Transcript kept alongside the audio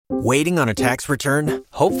Waiting on a tax return?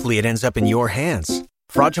 Hopefully it ends up in your hands.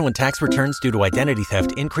 Fraudulent tax returns due to identity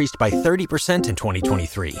theft increased by 30% in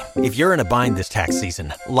 2023. If you're in a bind this tax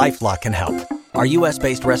season, LifeLock can help. Our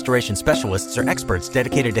U.S.-based restoration specialists are experts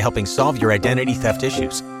dedicated to helping solve your identity theft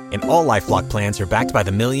issues. And all LifeLock plans are backed by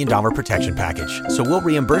the $1 Million Protection Package. So we'll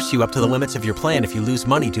reimburse you up to the limits of your plan if you lose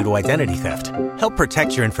money due to identity theft. Help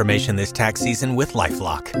protect your information this tax season with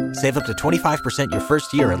LifeLock. Save up to 25% your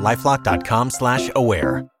first year at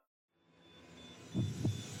LifeLock.com/aware.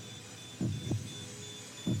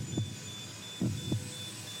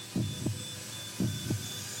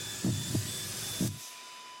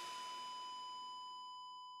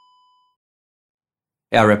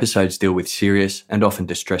 Our episodes deal with serious and often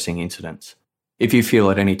distressing incidents. If you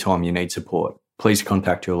feel at any time you need support, please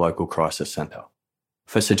contact your local crisis centre.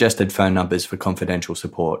 For suggested phone numbers for confidential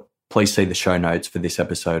support, please see the show notes for this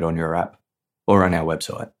episode on your app or on our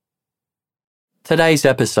website. Today's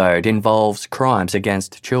episode involves crimes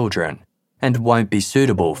against children and won't be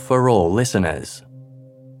suitable for all listeners.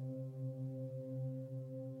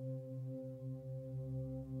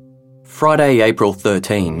 Friday, April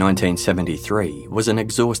 13, 1973 was an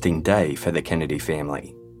exhausting day for the Kennedy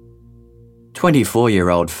family.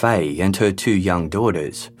 24-year-old Faye and her two young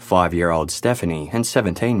daughters, 5-year-old Stephanie and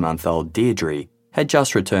 17-month-old Deidre, had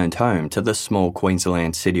just returned home to the small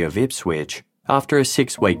Queensland city of Ipswich after a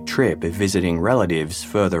 6-week trip visiting relatives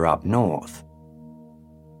further up north.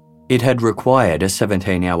 It had required a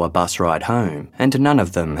 17-hour bus ride home, and none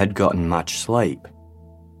of them had gotten much sleep.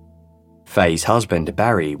 Faye's husband,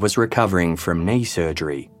 Barry, was recovering from knee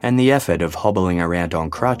surgery, and the effort of hobbling around on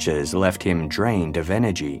crutches left him drained of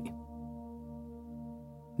energy.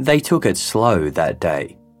 They took it slow that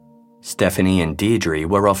day. Stephanie and Deidre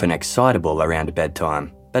were often excitable around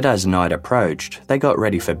bedtime, but as night approached, they got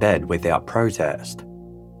ready for bed without protest.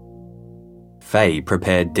 Faye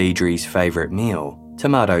prepared Deidre's favourite meal,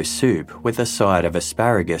 tomato soup with a side of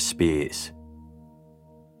asparagus spears.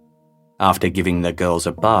 After giving the girls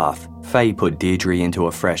a bath, Faye put Deidre into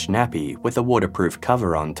a fresh nappy with a waterproof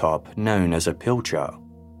cover on top known as a pilcher.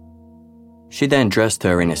 She then dressed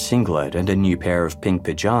her in a singlet and a new pair of pink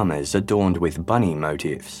pyjamas adorned with bunny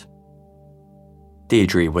motifs.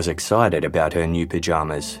 Deidre was excited about her new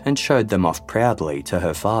pyjamas and showed them off proudly to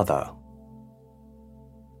her father.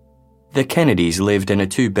 The Kennedys lived in a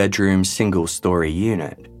 2-bedroom single-storey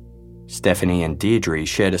unit. Stephanie and Deidre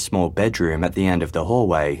shared a small bedroom at the end of the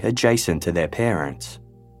hallway adjacent to their parents.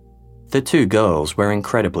 The two girls were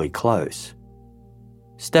incredibly close.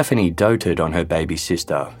 Stephanie doted on her baby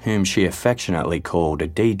sister, whom she affectionately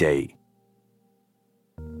called Dee Dee.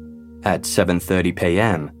 At 7:30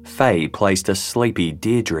 p.m, Faye placed a sleepy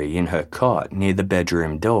Deidre in her cot near the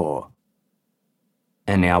bedroom door.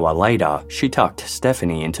 An hour later, she tucked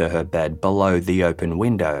Stephanie into her bed below the open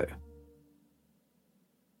window.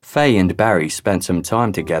 Faye and Barry spent some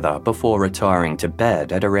time together before retiring to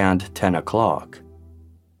bed at around 10 o'clock.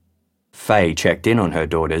 Faye checked in on her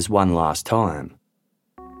daughters one last time.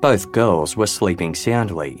 Both girls were sleeping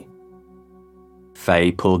soundly.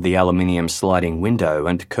 Faye pulled the aluminium sliding window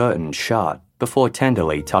and curtain shut before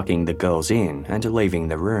tenderly tucking the girls in and leaving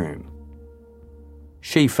the room.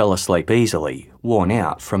 She fell asleep easily, worn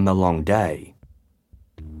out from the long day.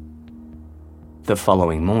 The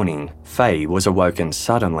following morning, Faye was awoken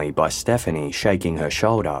suddenly by Stephanie shaking her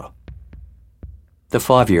shoulder. The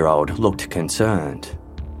 5-year-old looked concerned.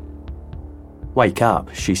 "Wake up,"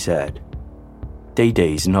 she said. "Dee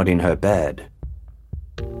Dee's not in her bed."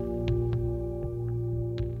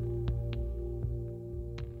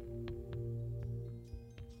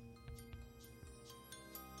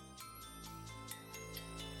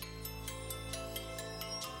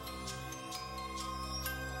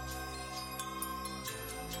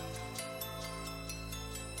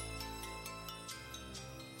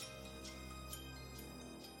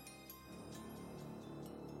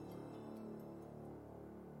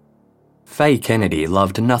 Faye Kennedy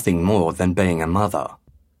loved nothing more than being a mother.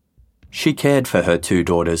 She cared for her two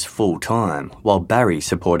daughters full-time, while Barry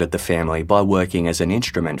supported the family by working as an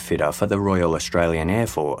instrument fitter for the Royal Australian Air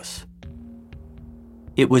Force.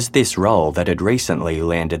 It was this role that had recently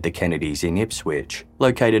landed the Kennedys in Ipswich,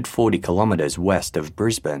 located 40 kilometres west of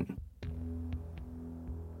Brisbane.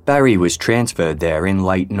 Barry was transferred there in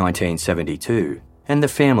late 1972, and the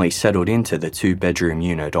family settled into the 2-bedroom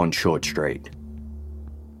unit on Short Street.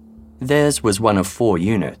 Theirs was one of 4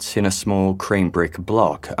 units in a small cream brick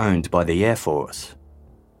block owned by the Air Force.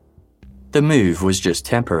 The move was just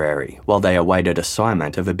temporary while they awaited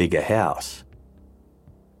assignment of a bigger house.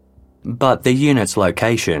 But the unit's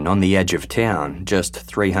location on the edge of town, just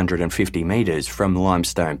 350 metres from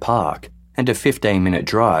Limestone Park, and a 15-minute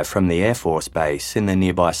drive from the Air Force Base in the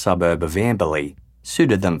nearby suburb of Amberley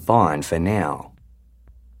suited them fine for now.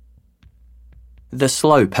 The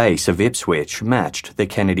slow pace of Ipswich matched the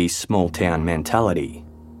Kennedys' small-town mentality.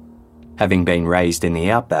 Having been raised in the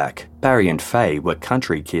outback, Barry and Faye were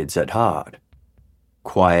country kids at heart.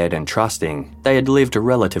 Quiet and trusting, they had lived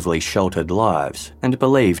relatively sheltered lives and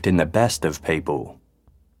believed in the best of people.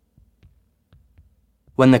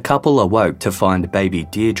 When the couple awoke to find baby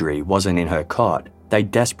Deidre wasn't in her cot, they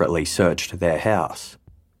desperately searched their house.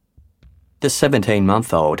 The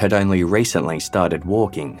 17-month-old had only recently started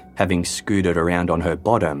walking, having scooted around on her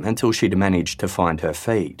bottom until she'd managed to find her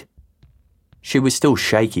feet. She was still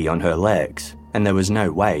shaky on her legs, and there was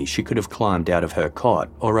no way she could have climbed out of her cot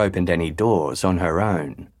or opened any doors on her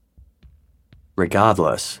own.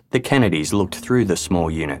 Regardless, the Kennedys looked through the small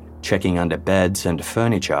unit, checking under beds and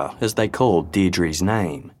furniture as they called Deidre's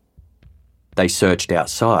name. They searched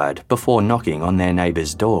outside before knocking on their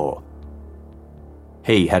neighbour's door.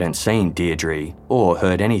 He hadn't seen Deidre or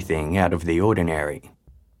heard anything out of the ordinary.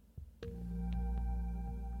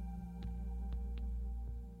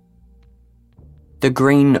 The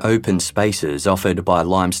green open spaces offered by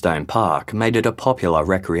Limestone Park made it a popular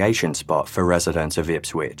recreation spot for residents of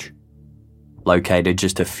Ipswich. Located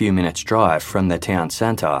just a few minutes' drive from the town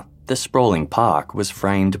centre, the sprawling park was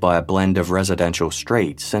framed by a blend of residential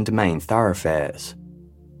streets and main thoroughfares.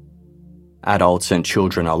 Adults and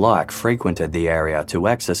children alike frequented the area to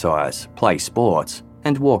exercise, play sports,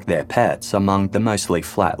 and walk their pets among the mostly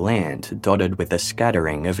flat land dotted with a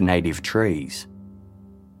scattering of native trees.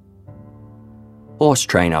 Horse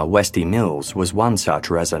trainer Westy Mills was one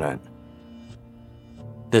such resident.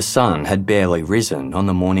 The sun had barely risen on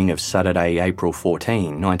the morning of Saturday, April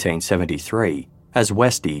 14, 1973, as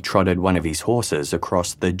Westy trotted one of his horses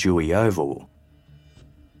across the dewy oval.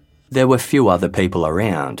 There were few other people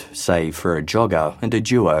around, save for a jogger and a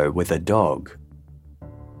duo with a dog.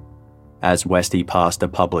 As Westy passed a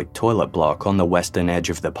public toilet block on the western edge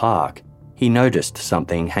of the park, he noticed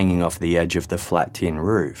something hanging off the edge of the flat tin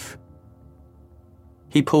roof.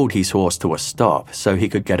 He pulled his horse to a stop so he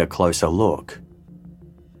could get a closer look.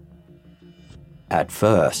 At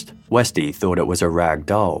first, Westy thought it was a rag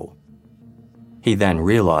doll. He then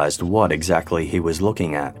realised what exactly he was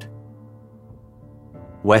looking at.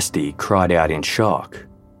 Westy cried out in shock.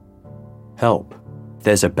 "Help,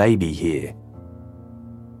 there's a baby here."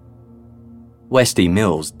 Westy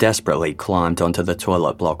Mills desperately climbed onto the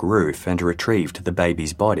toilet block roof and retrieved the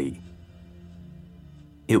baby's body.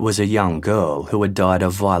 It was a young girl who had died a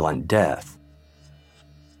violent death.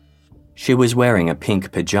 She was wearing a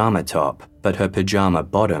pink pyjama top, but her pyjama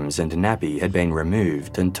bottoms and nappy had been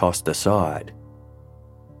removed and tossed aside.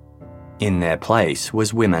 In their place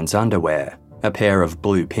was women's underwear, a pair of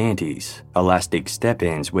blue panties, elastic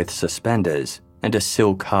step-ins with suspenders, and a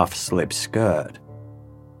silk half-slip skirt.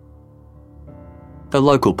 The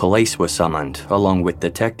local police were summoned, along with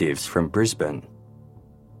detectives from Brisbane.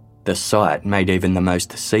 The sight made even the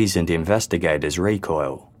most seasoned investigators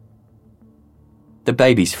recoil. The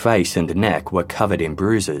baby's face and neck were covered in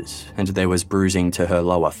bruises, and there was bruising to her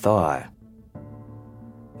lower thigh.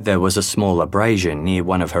 There was a small abrasion near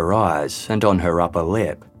one of her eyes and on her upper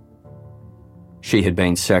lip. She had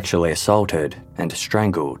been sexually assaulted and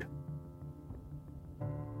strangled.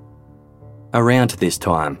 Around this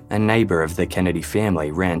time, a neighbour of the Kennedy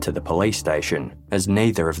family ran to the police station, as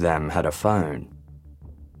neither of them had a phone.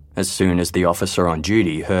 As soon as the officer on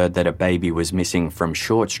duty heard that a baby was missing from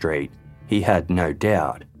Short Street, he had no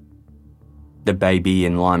doubt. The baby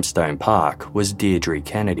in Limestone Park was Deidre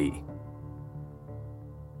Kennedy.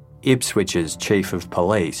 Ipswich's Chief of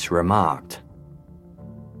Police remarked,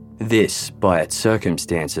 "This, by its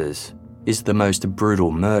circumstances, is the most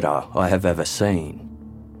brutal murder I have ever seen."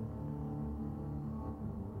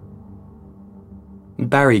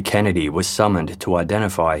 Barry Kennedy was summoned to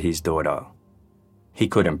identify his daughter. He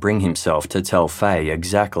couldn't bring himself to tell Faye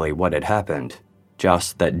exactly what had happened,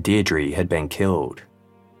 just that Deidre had been killed.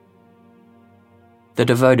 The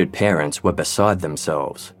devoted parents were beside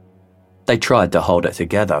themselves. They tried to hold it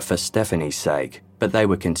together for Stephanie's sake, but they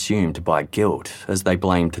were consumed by guilt as they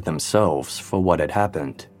blamed themselves for what had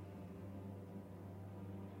happened.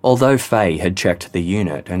 Although Faye had checked the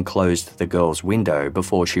unit and closed the girl's window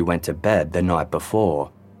before she went to bed the night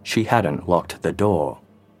before, she hadn't locked the door.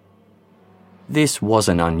 This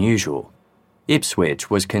wasn't unusual. Ipswich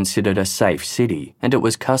was considered a safe city, and it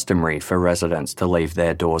was customary for residents to leave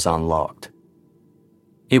their doors unlocked.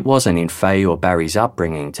 It wasn't in Faye or Barry's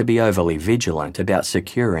upbringing to be overly vigilant about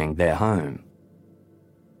securing their home.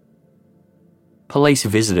 Police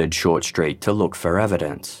visited Short Street to look for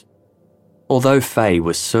evidence. Although Faye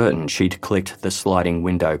was certain she'd clicked the sliding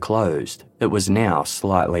window closed, it was now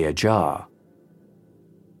slightly ajar.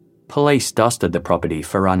 Police dusted the property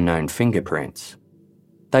for unknown fingerprints.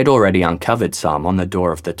 They'd already uncovered some on the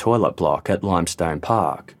door of the toilet block at Limestone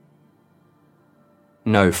Park.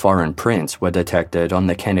 No foreign prints were detected on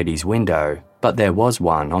the Kennedys' window, but there was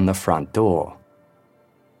one on the front door.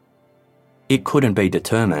 It couldn't be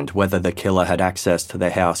determined whether the killer had accessed the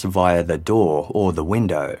house via the door or the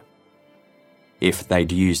window. If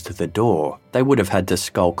they'd used the door, they would have had to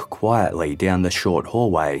skulk quietly down the short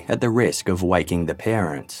hallway at the risk of waking the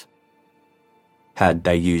parents. Had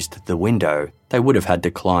they used the window, they would have had to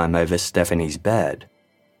climb over Stephanie's bed.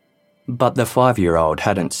 But the 5-year-old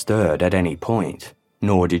hadn't stirred at any point,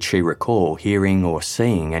 nor did she recall hearing or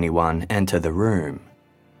seeing anyone enter the room.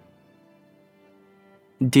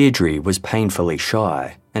 Deidre was painfully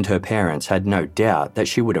shy, and her parents had no doubt that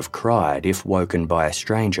she would have cried if woken by a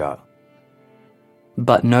stranger.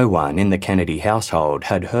 But no one in the Kennedy household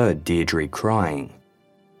had heard Deidre crying.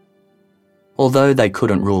 Although they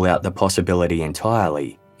couldn't rule out the possibility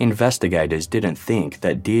entirely, investigators didn't think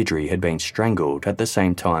that Deidre had been strangled at the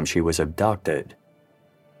same time she was abducted.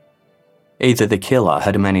 Either the killer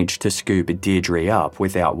had managed to scoop Deidre up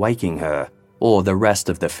without waking her, or the rest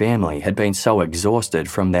of the family had been so exhausted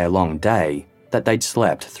from their long day that they'd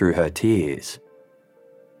slept through her tears.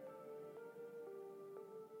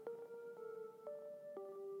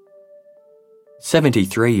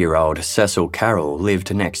 "73-year-old Cecil Carroll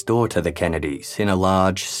lived next door to the Kennedys in a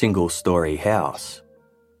large single-storey house.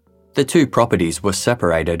 The two properties were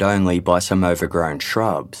separated only by some overgrown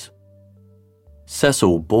shrubs.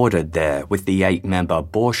 Cecil boarded there with the 8-member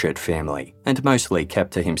Borchert family and mostly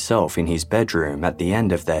kept to himself in his bedroom at the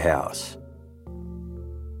end of the house.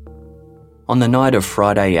 On the night of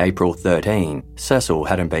Friday, April 13, Cecil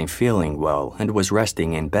hadn't been feeling well and was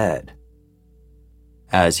resting in bed.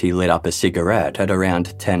 As he lit up a cigarette at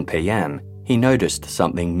around 10 p.m, he noticed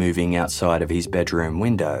something moving outside of his bedroom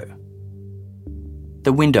window.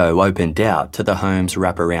 The window opened out to the home's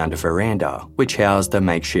wraparound veranda, which housed a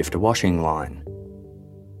makeshift washing line.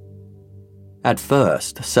 At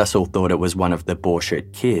first, Cecil thought it was one of the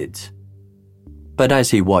Borchert kids. But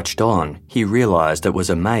as he watched on, he realised it was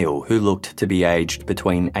a male who looked to be aged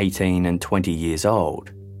between 18 and 20 years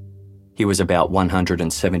old. He was about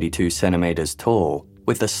 172 centimetres tall,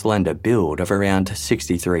 with a slender build of around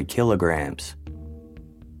 63 kilograms.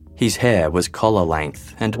 His hair was collar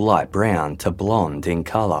length and light brown to blonde in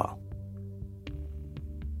colour.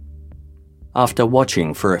 After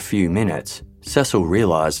watching for a few minutes, Cecil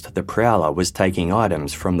realised the prowler was taking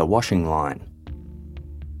items from the washing line.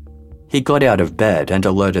 He got out of bed and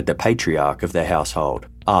alerted the patriarch of the household,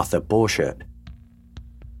 Arthur Borchert.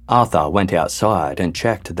 Arthur went outside and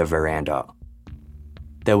checked the veranda.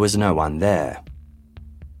 There was no one there.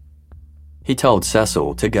 He told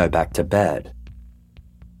Cecil to go back to bed.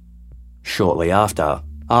 Shortly after,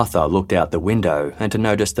 Arthur looked out the window and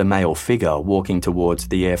noticed a male figure walking towards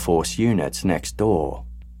the Air Force units next door.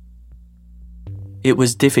 It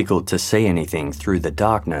was difficult to see anything through the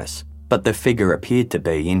darkness, but the figure appeared to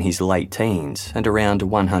be in his late teens and around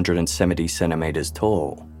 170 centimetres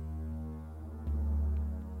tall.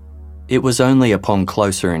 It was only upon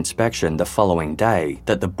closer inspection the following day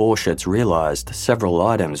that the Borcherts realised several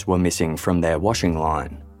items were missing from their washing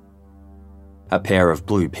line. A pair of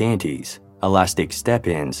blue panties, elastic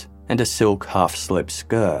step-ins, and a silk half-slip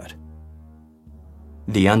skirt.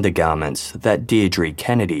 The undergarments that Deidre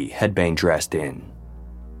Kennedy had been dressed in.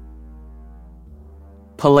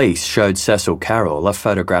 Police showed Cecil Carroll a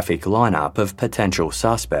photographic lineup of potential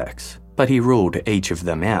suspects, but he ruled each of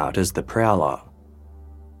them out as the prowler.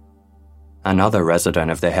 Another resident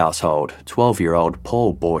of the household, 12-year-old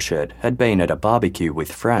Paul Borchert, had been at a barbecue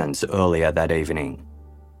with friends earlier that evening.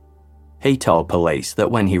 He told police that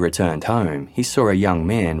when he returned home, he saw a young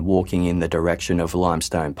man walking in the direction of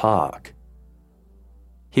Limestone Park.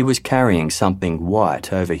 He was carrying something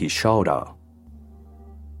white over his shoulder.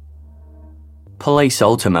 Police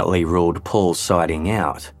ultimately ruled Paul's sighting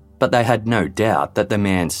out, but they had no doubt that the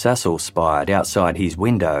man Cecil spied outside his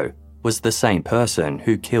window was the same person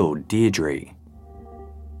who killed Deidre.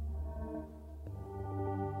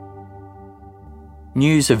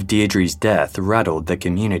 News of Deidre's death rattled the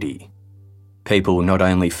community. People not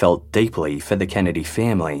only felt deeply for the Kennedy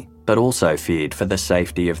family, but also feared for the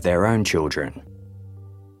safety of their own children.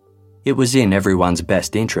 It was in everyone's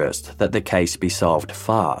best interest that the case be solved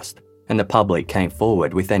fast, and the public came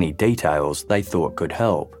forward with any details they thought could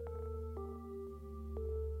help.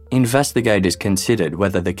 Investigators considered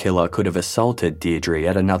whether the killer could have assaulted Deidre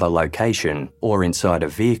at another location or inside a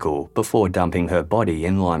vehicle before dumping her body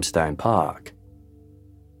in Limestone Park.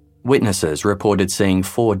 Witnesses reported seeing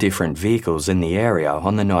 4 different vehicles in the area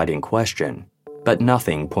on the night in question, but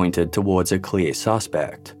nothing pointed towards a clear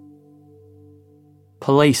suspect.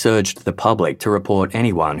 Police urged the public to report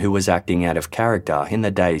anyone who was acting out of character in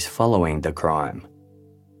the days following the crime.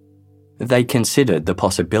 They considered the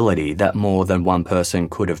possibility that more than one person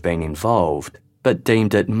could have been involved, but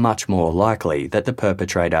deemed it much more likely that the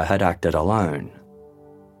perpetrator had acted alone.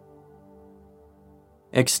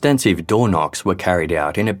 Extensive door knocks were carried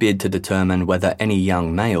out in a bid to determine whether any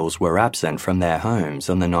young males were absent from their homes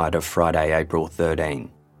on the night of Friday, April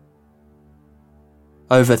 13.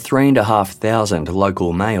 Over 3,500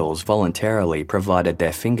 local males voluntarily provided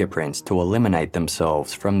their fingerprints to eliminate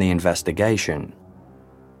themselves from the investigation.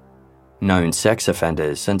 Known sex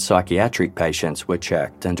offenders and psychiatric patients were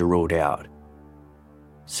checked and ruled out.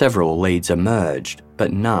 Several leads emerged,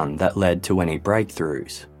 but none that led to any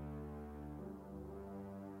breakthroughs.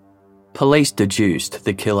 Police deduced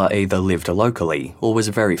the killer either lived locally or was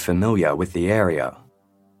very familiar with the area.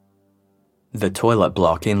 The toilet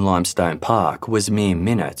block in Limestone Park was mere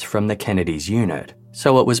minutes from the Kennedys' unit,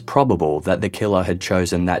 so it was probable that the killer had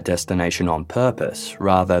chosen that destination on purpose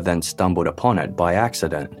rather than stumbled upon it by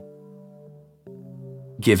accident.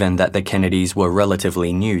 Given that the Kennedys were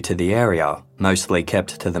relatively new to the area, mostly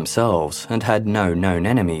kept to themselves, and had no known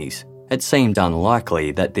enemies, it seemed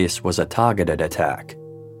unlikely that this was a targeted attack.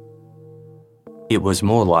 It was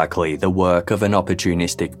more likely the work of an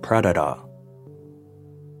opportunistic predator.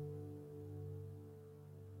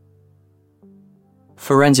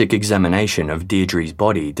 Forensic examination of Deidre's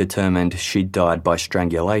body determined she'd died by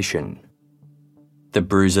strangulation. The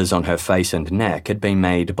bruises on her face and neck had been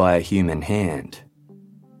made by a human hand.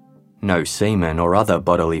 No semen or other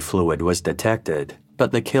bodily fluid was detected,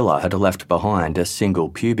 but the killer had left behind a single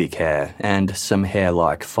pubic hair and some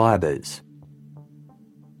hair-like fibres.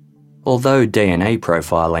 Although DNA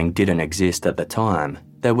profiling didn't exist at the time,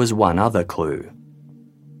 there was one other clue.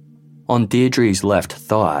 On Deidre's left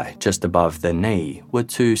thigh, just above the knee, were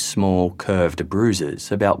 2 small, curved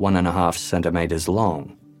bruises about 1.5 centimetres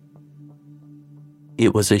long.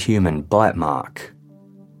 It was a human bite mark.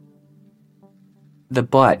 The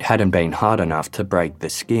bite hadn't been hard enough to break the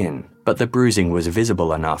skin, but the bruising was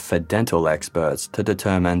visible enough for dental experts to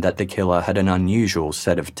determine that the killer had an unusual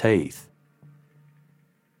set of teeth.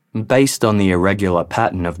 Based on the irregular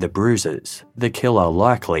pattern of the bruises, the killer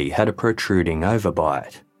likely had a protruding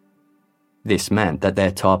overbite. This meant that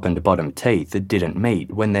their top and bottom teeth didn't meet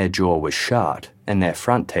when their jaw was shut and their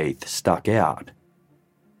front teeth stuck out.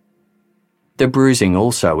 The bruising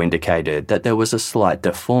also indicated that there was a slight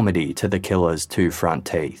deformity to the killer's 2 front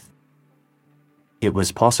teeth. It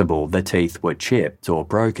was possible the teeth were chipped or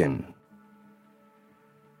broken.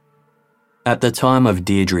 At the time of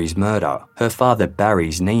Deidre's murder, her father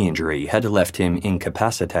Barry's knee injury had left him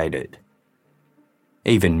incapacitated.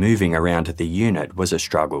 Even moving around the unit was a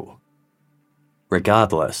struggle.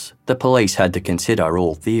 Regardless, the police had to consider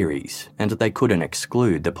all theories, and they couldn't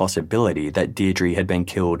exclude the possibility that Deidre had been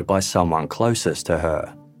killed by someone closest to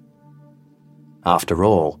her. After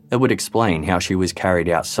all, it would explain how she was carried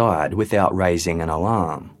outside without raising an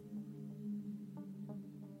alarm.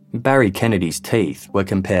 Barry Kennedy's teeth were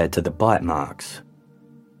compared to the bite marks.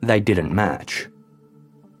 They didn't match.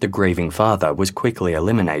 The grieving father was quickly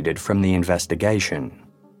eliminated from the investigation.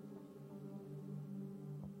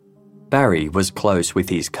 Barry was close with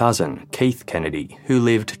his cousin, Keith Kennedy, who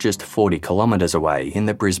lived just 40 kilometres away in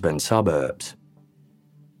the Brisbane suburbs.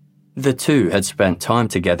 The two had spent time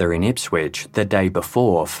together in Ipswich the day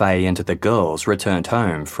before Faye and the girls returned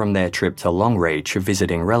home from their trip to Longreach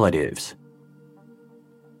visiting relatives.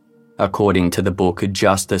 According to the book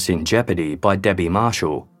Justice in Jeopardy by Debbie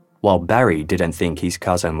Marshall, while Barry didn't think his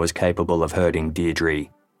cousin was capable of hurting Deidre,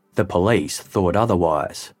 the police thought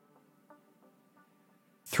otherwise.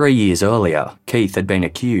 3 years earlier, Keith had been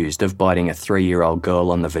accused of biting a 3-year-old girl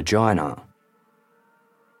on the vagina.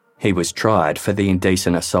 He was tried for the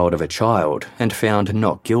indecent assault of a child and found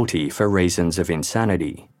not guilty for reasons of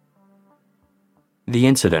insanity. The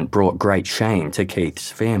incident brought great shame to Keith's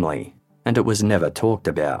family, and it was never talked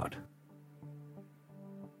about.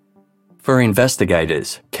 For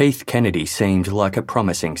investigators, Keith Kennedy seemed like a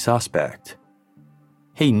promising suspect.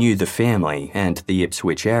 He knew the family and the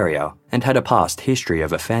Ipswich area and had a past history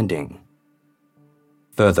of offending.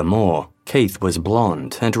 Furthermore, Keith was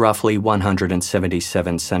blonde and roughly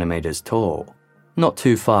 177 centimetres tall, not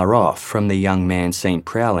too far off from the young man seen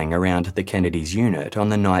prowling around the Kennedys' unit on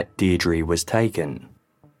the night Deidre was taken.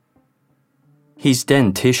 His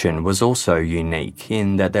dentition was also unique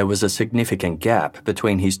in that there was a significant gap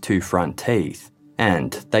between his two front teeth,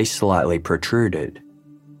 and they slightly protruded.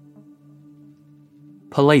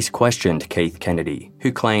 Police questioned Keith Kennedy,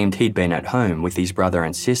 who claimed he'd been at home with his brother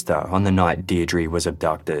and sister on the night Deidre was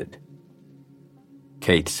abducted.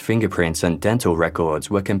 Keith's fingerprints and dental records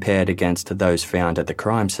were compared against those found at the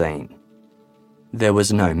crime scene. There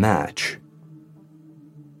was no match.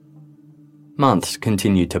 Months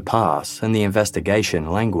continued to pass and the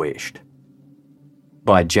investigation languished.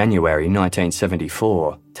 By January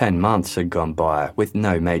 1974, 10 months had gone by with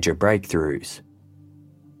no major breakthroughs.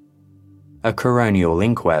 A coronial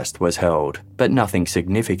inquest was held, but nothing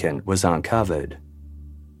significant was uncovered.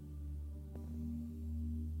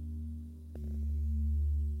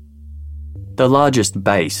 The largest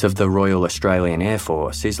base of the Royal Australian Air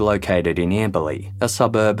Force is located in Amberley, a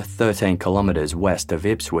suburb 13 kilometres west of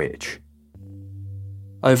Ipswich.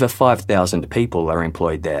 Over 5,000 people are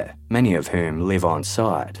employed there, many of whom live on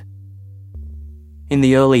site. In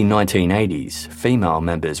the early 1980s, female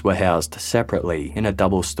members were housed separately in a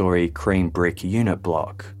double-storey cream brick unit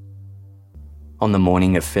block. On the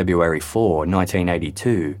morning of February 4,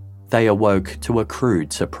 1982, they awoke to a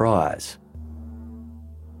crude surprise.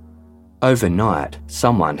 Overnight,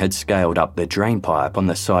 someone had scaled up the drain pipe on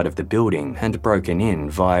the side of the building and broken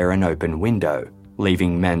in via an open window,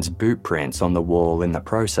 leaving men's boot prints on the wall in the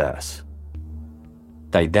process.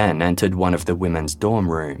 They then entered one of the women's dorm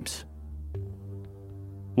rooms.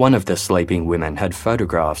 One of the sleeping women had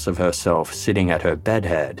photographs of herself sitting at her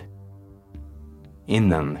bedhead. In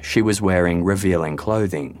them, she was wearing revealing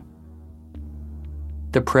clothing.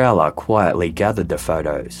 The prowler quietly gathered the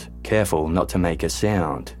photos, careful not to make a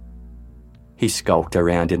sound. He skulked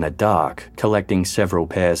around in the dark, collecting several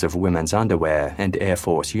pairs of women's underwear and Air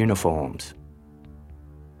Force uniforms.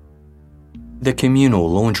 The communal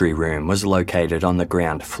laundry room was located on the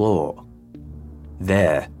ground floor.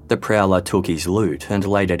 There, the prowler took his loot and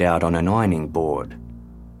laid it out on an ironing board.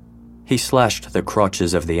 He slashed the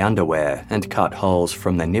crotches of the underwear and cut holes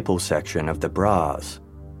from the nipple section of the bras.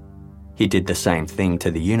 He did the same thing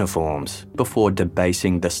to the uniforms before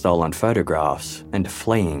debasing the stolen photographs and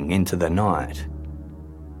fleeing into the night.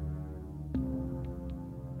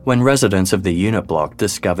 When residents of the unit block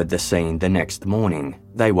discovered the scene the next morning,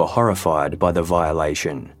 they were horrified by the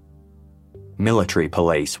violation. Military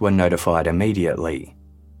police were notified immediately.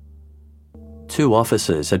 2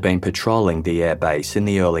 officers had been patrolling the airbase in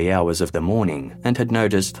the early hours of the morning and had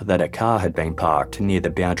noticed that a car had been parked near the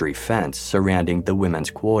boundary fence surrounding the women's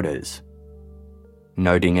quarters.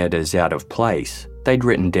 Noting it as out of place, they'd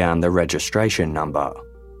written down the registration number.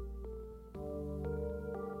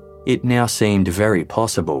 It now seemed very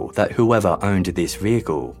possible that whoever owned this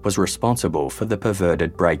vehicle was responsible for the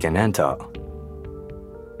perverted break and enter.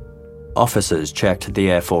 Officers checked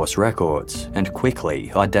the Air Force records and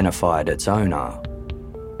quickly identified its owner.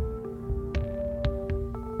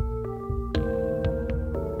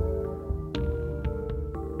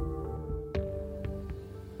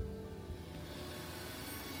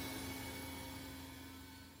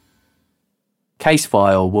 Case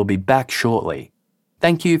File will be back shortly.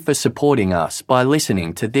 Thank you for supporting us by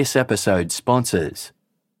listening to this episode's sponsors.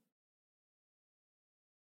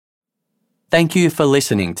 Thank you for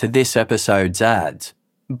listening to this episode's ads.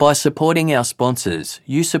 By supporting our sponsors,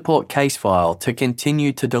 you support Case File to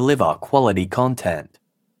continue to deliver quality content.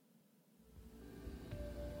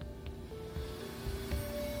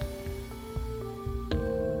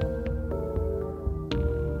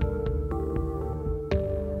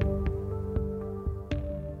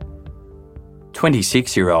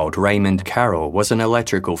 "26-year-old Raymond Carroll was an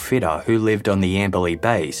electrical fitter who lived on the Amberley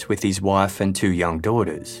base with his wife and 2 young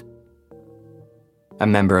daughters. A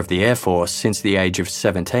member of the Air Force since the age of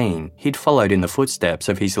 17, he'd followed in the footsteps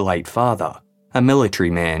of his late father, a military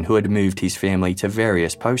man who had moved his family to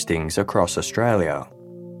various postings across Australia.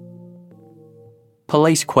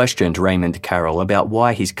 Police questioned Raymond Carroll about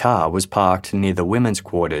why his car was parked near the women's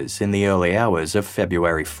quarters in the early hours of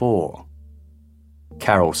February 4.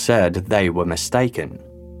 Carroll said they were mistaken.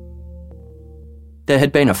 There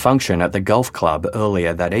had been a function at the golf club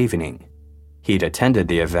earlier that evening. He'd attended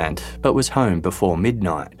the event, but was home before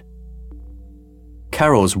midnight.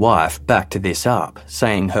 Carroll's wife backed this up,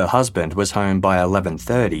 saying her husband was home by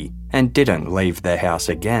 11:30 and didn't leave the house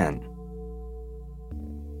again.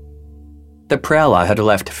 The prowler had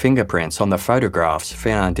left fingerprints on the photographs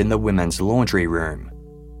found in the women's laundry room.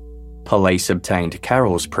 Police obtained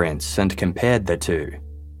Carroll's prints and compared the two.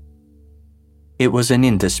 It was an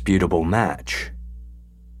indisputable match.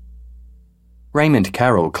 Raymond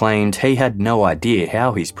Carroll claimed he had no idea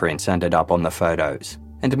how his prints ended up on the photos,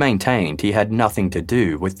 and maintained he had nothing to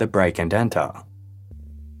do with the break and enter.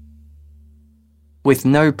 With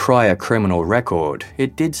no prior criminal record,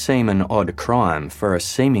 it did seem an odd crime for a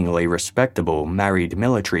seemingly respectable married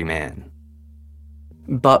military man.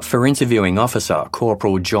 But for interviewing officer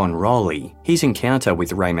Corporal John Rowley, his encounter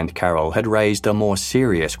with Raymond Carroll had raised a more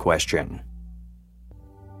serious question.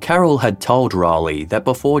 Carroll had told Rowley that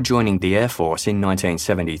before joining the Air Force in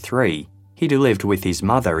 1973, he'd lived with his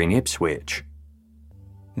mother in Ipswich.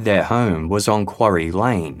 Their home was on Quarry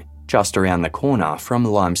Lane, just around the corner from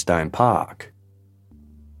Limestone Park.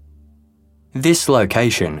 This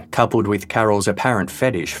location, coupled with Carroll's apparent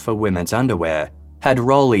fetish for women's underwear, had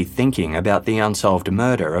Rowley thinking about the unsolved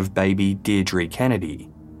murder of baby Deidre Kennedy.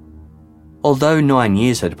 Although 9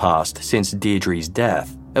 years had passed since Deidre's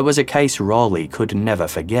death, it was a case Rowley could never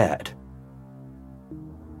forget.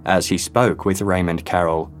 As he spoke with Raymond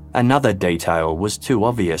Carroll, another detail was too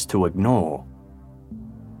obvious to ignore.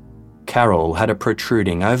 Carroll had a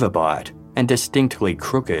protruding overbite and distinctly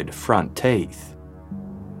crooked front teeth.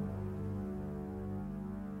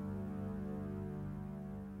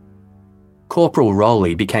 Corporal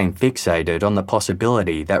Rowley became fixated on the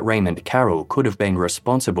possibility that Raymond Carroll could have been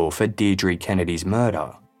responsible for Deidre Kennedy's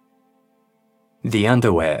murder. The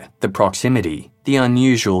underwear, the proximity, the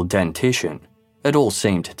unusual dentition, it all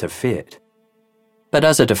seemed to fit. But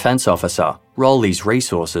as a defence officer, Rowley's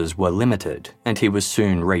resources were limited and he was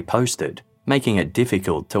soon reposted, making it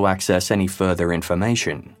difficult to access any further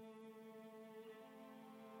information.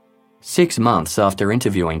 6 months after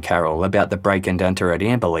interviewing Carroll about the break and enter at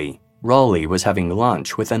Amberley, Rowley was having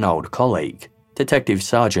lunch with an old colleague, Detective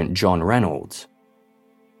Sergeant John Reynolds.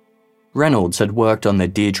 Reynolds had worked on the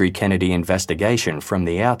Deidre Kennedy investigation from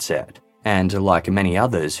the outset, and like many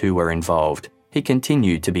others who were involved, he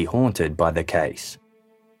continued to be haunted by the case.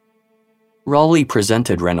 Rowley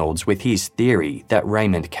presented Reynolds with his theory that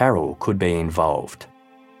Raymond Carroll could be involved.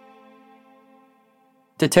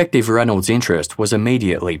 Detective Reynolds' interest was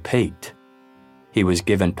immediately piqued. He was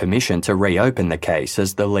given permission to reopen the case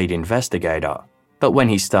as the lead investigator, but when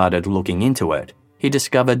he started looking into it, he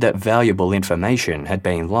discovered that valuable information had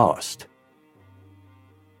been lost.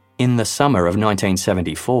 In the summer of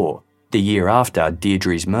 1974, the year after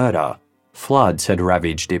Deidre's murder, floods had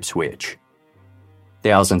ravaged Ipswich.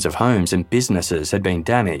 Thousands of homes and businesses had been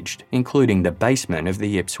damaged, including the basement of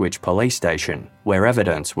the Ipswich police station, where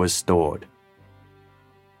evidence was stored.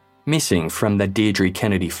 Missing from the Deidre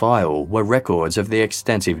Kennedy file were records of the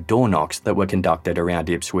extensive door knocks that were conducted around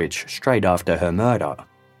Ipswich straight after her murder.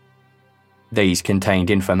 These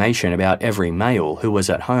contained information about every male who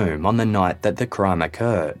was at home on the night that the crime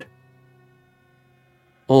occurred.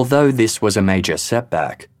 Although this was a major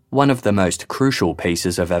setback, one of the most crucial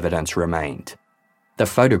pieces of evidence remained: the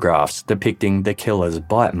photographs depicting the killer's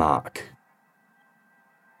bite mark.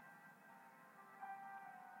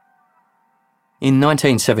 In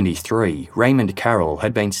 1973, Raymond Carroll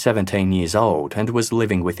had been 17 years old and was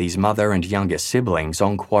living with his mother and younger siblings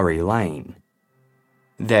on Quarry Lane.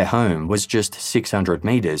 Their home was just 600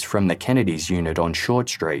 metres from the Kennedys' unit on Short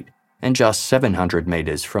Street and just 700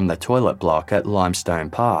 metres from the toilet block at Limestone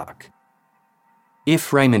Park.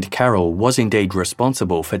 If Raymond Carroll was indeed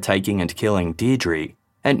responsible for taking and killing Deidre,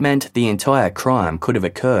 it meant the entire crime could have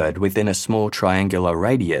occurred within a small triangular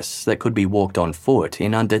radius that could be walked on foot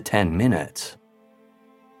in under 10 minutes.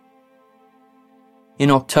 In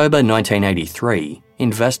October 1983,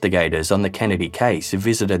 investigators on the Kennedy case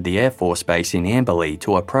visited the Air Force Base in Amberley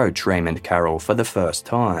to approach Raymond Carroll for the first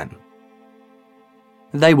time.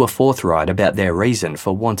 They were forthright about their reason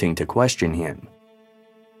for wanting to question him.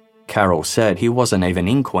 Carroll said he wasn't even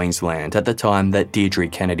in Queensland at the time that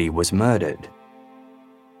Deidre Kennedy was murdered.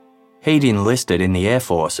 He'd enlisted in the Air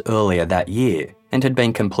Force earlier that year and had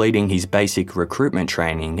been completing his basic recruitment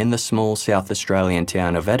training in the small South Australian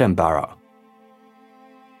town of Edinburgh.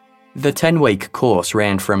 The 10-week course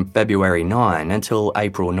ran from February 9 until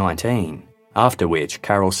April 19, after which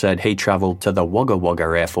Carroll said he travelled to the Wagga Wagga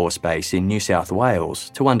Air Force Base in New South Wales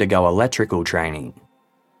to undergo electrical training.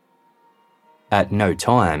 At no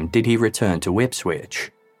time did he return to Ipswich.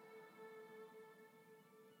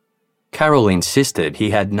 Carroll insisted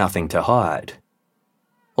he had nothing to hide.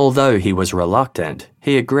 Although he was reluctant,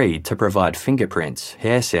 he agreed to provide fingerprints,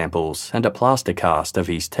 hair samples, and a plaster cast of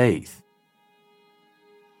his teeth.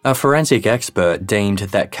 A forensic expert deemed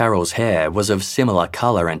that Carroll's hair was of similar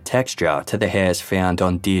colour and texture to the hairs found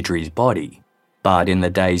on Deidre's body, but in the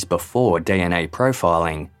days before DNA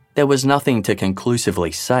profiling, there was nothing to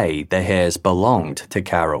conclusively say the hairs belonged to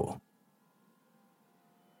Carroll.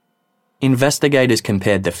 Investigators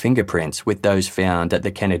compared the fingerprints with those found at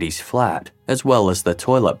the Kennedys' flat, as well as the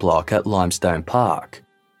toilet block at Limestone Park,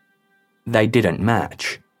 They didn't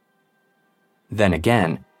match. Then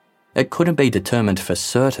again, it couldn't be determined for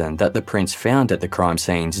certain that the prints found at the crime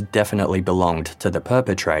scenes definitely belonged to the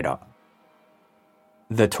perpetrator.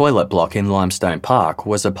 The toilet block in Limestone Park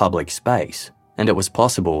was a public space, and it was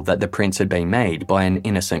possible that the prints had been made by an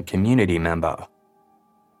innocent community member.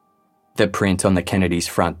 The print on the Kennedys'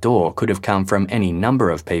 front door could have come from any number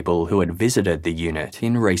of people who had visited the unit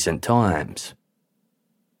in recent times.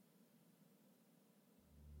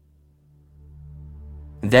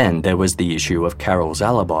 Then there was the issue of Carol's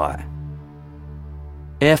alibi.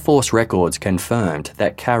 Air Force records confirmed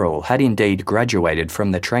that Carol had indeed graduated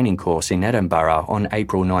from the training course in Edinburgh on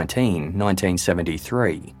April 19,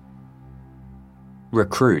 1973.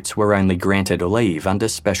 Recruits were only granted leave under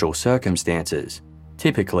special circumstances,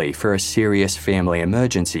 typically for a serious family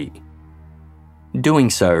emergency.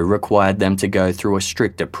 Doing so required them to go through a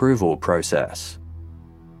strict approval process.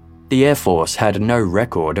 The Air Force had no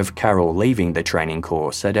record of Carol leaving the training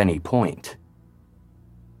course at any point.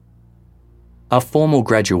 A formal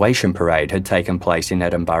graduation parade had taken place in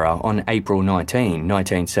Edinburgh on April 19,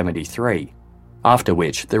 1973, after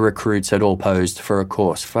which the recruits had all posed for a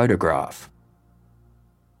course photograph.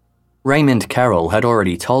 Raymond Carroll had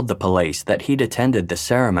already told the police that he'd attended the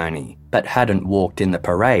ceremony but hadn't walked in the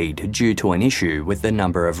parade due to an issue with the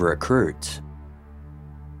number of recruits.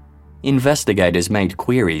 Investigators made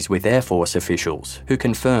queries with Air Force officials who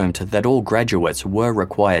confirmed that all graduates were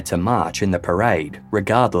required to march in the parade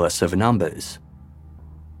regardless of numbers.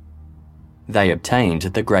 They obtained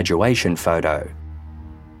the graduation photo.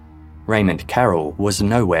 Raymond Carroll was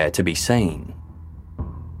nowhere to be seen.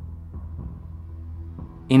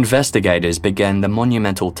 Investigators began the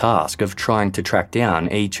monumental task of trying to track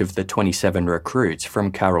down each of the 27 recruits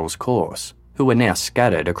from Carroll's course, who were now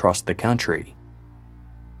scattered across the country.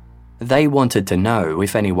 They wanted to know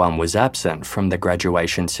if anyone was absent from the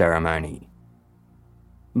graduation ceremony.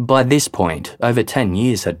 By this point, over 10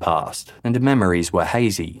 years had passed and memories were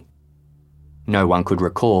hazy. No one could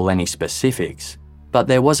recall any specifics, but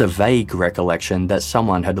there was a vague recollection that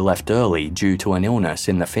someone had left early due to an illness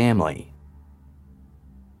in the family.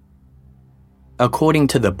 According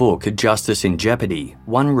to the book Justice in Jeopardy,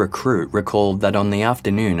 one recruit recalled that on the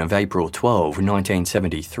afternoon of April 12,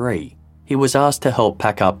 1973, he was asked to help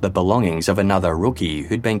pack up the belongings of another rookie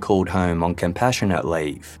who'd been called home on compassionate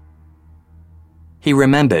leave. He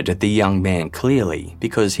remembered the young man clearly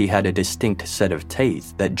because he had a distinct set of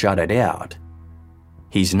teeth that jutted out.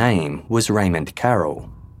 His name was Raymond Carroll.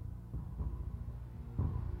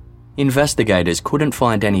 Investigators couldn't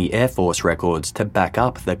find any Air Force records to back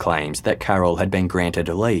up the claims that Carroll had been granted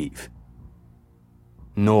leave.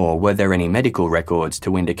 Nor were there any medical records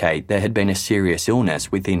to indicate there had been a serious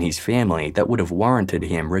illness within his family that would have warranted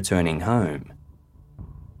him returning home.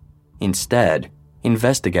 Instead,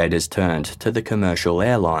 investigators turned to the commercial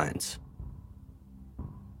airlines.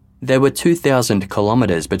 There were 2,000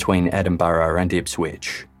 kilometres between Edinburgh and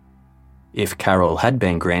Ipswich. If Carroll had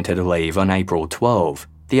been granted leave on April 12,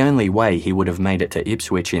 the only way he would have made it to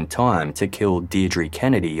Ipswich in time to kill Deidre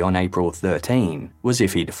Kennedy on April 13 was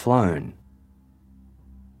if he'd flown.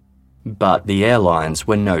 But the airlines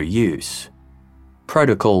were no use.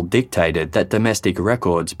 Protocol dictated that domestic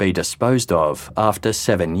records be disposed of after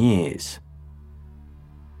 7 years.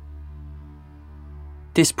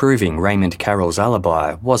 Disproving Raymond Carroll's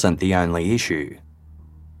alibi wasn't the only issue.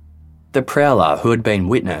 The prowler who had been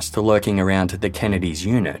witnessed lurking around the Kennedys'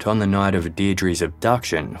 unit on the night of Deidre's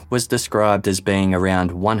abduction was described as being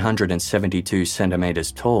around 172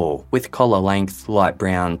 centimetres tall with collar-length light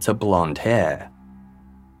brown to blonde hair.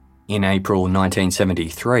 In April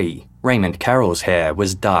 1973, Raymond Carroll's hair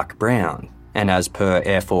was dark brown, and as per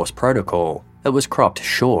Air Force protocol, it was cropped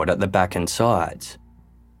short at the back and sides.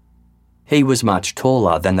 He was much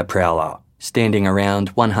taller than the prowler, standing around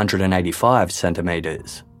 185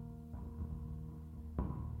 centimetres.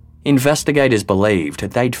 Investigators believed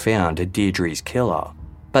they'd found Deidre's killer,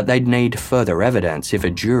 but they'd need further evidence if a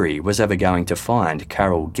jury was ever going to find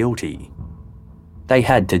Carroll guilty. They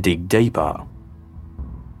had to dig deeper.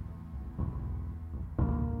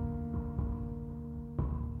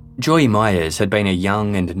 Joy Myers had been a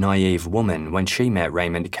young and naive woman when she met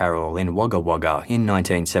Raymond Carroll in Wagga Wagga in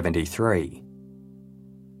 1973.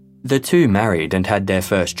 The two married and had their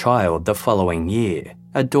first child the following year,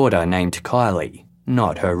 a daughter named Kylie,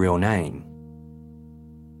 not her real name.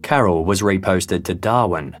 Carroll was reposted to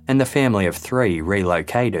Darwin and the family of 3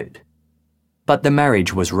 relocated. But the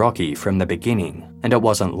marriage was rocky from the beginning, and it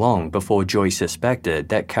wasn't long before Joy suspected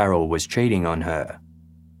that Carroll was cheating on her.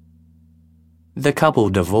 The couple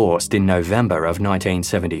divorced in November of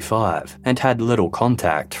 1975 and had little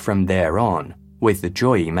contact from there on, with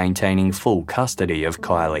Joy maintaining full custody of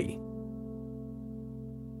Kylie.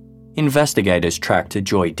 Investigators tracked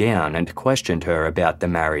Joy down and questioned her about the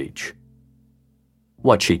marriage.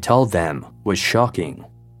 What she told them was shocking.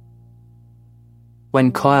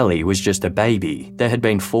 When Kylie was just a baby, there had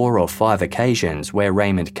been 4 or 5 occasions where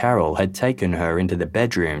Raymond Carroll had taken her into the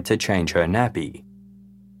bedroom to change her nappy.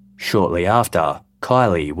 Shortly after,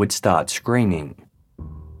 Kylie would start screaming.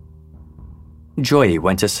 Joy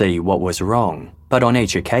went to see what was wrong, but on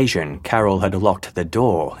each occasion Carroll had locked the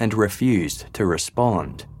door and refused to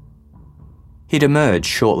respond. He'd emerged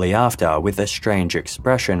shortly after with a strange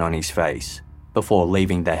expression on his face, before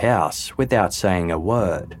leaving the house without saying a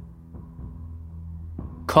word.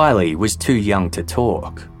 Kylie was too young to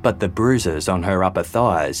talk, but the bruises on her upper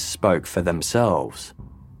thighs spoke for themselves.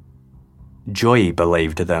 Joy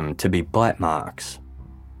believed them to be bite marks.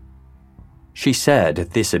 She said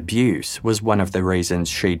this abuse was one of the reasons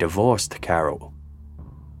she divorced Carroll.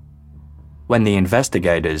 When the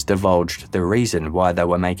investigators divulged the reason why they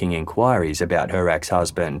were making inquiries about her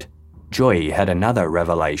ex-husband, Joy had another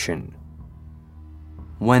revelation.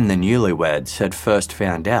 When the newlyweds had first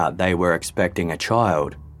found out they were expecting a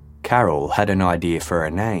child, Carroll had an idea for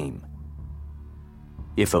a name.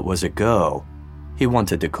 If it was a girl, he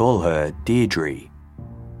wanted to call her Deidre.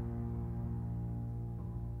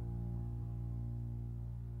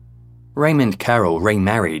 Raymond Carroll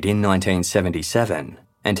remarried in 1977,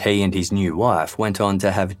 and he and his new wife went on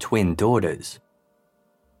to have twin daughters.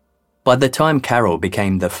 By the time Carroll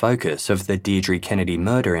became the focus of the Deidre Kennedy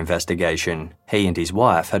murder investigation, he and his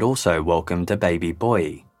wife had also welcomed a baby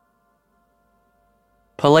boy.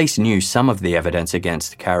 Police knew some of the evidence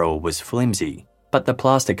against Carroll was flimsy, but the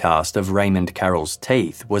plaster cast of Raymond Carroll's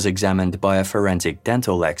teeth was examined by a forensic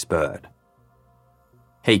dental expert.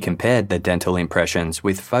 He compared the dental impressions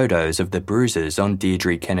with photos of the bruises on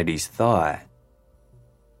Deidre Kennedy's thigh.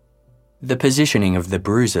 The positioning of the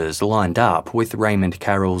bruises lined up with Raymond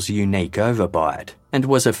Carroll's unique overbite and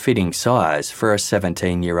was a fitting size for a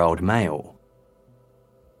 17-year-old male.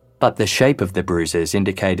 But the shape of the bruises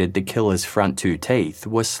indicated the killer's front 2 teeth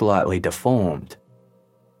were slightly deformed.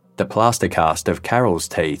 The plaster cast of Carroll's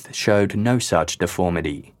teeth showed no such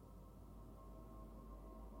deformity.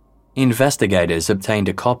 Investigators obtained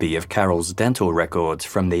a copy of Carroll's dental records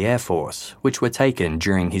from the Air Force, which were taken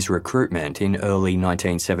during his recruitment in early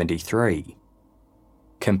 1973.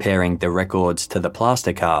 Comparing the records to the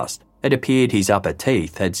plaster cast, it appeared his upper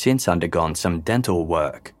teeth had since undergone some dental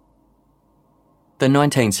work. The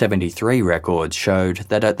 1973 records showed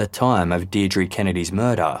that at the time of Deidre Kennedy's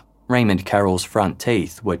murder, Raymond Carroll's front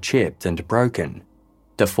teeth were chipped and broken,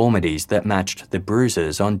 deformities that matched the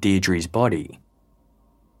bruises on Deidre's body.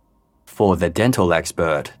 For the dental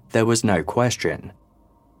expert, there was no question.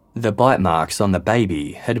 The bite marks on the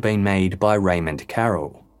baby had been made by Raymond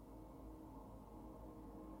Carroll.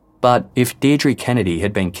 But if Deidre Kennedy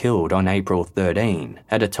had been killed on April 13,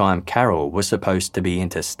 at a time Carroll was supposed to be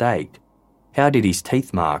interstate, how did his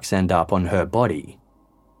teeth marks end up on her body?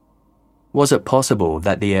 Was it possible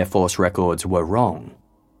that the Air Force records were wrong?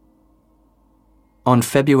 On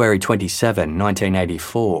February 27,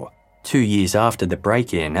 1984, 2 years after the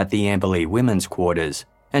break-in at the Amberley Women's Quarters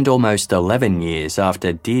and almost 11 years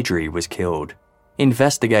after Deidre was killed,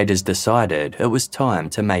 investigators decided it was time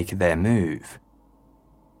to make their move.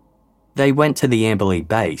 They went to the Amberley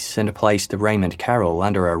base and placed Raymond Carroll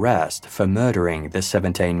under arrest for murdering the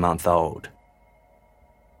 17-month-old.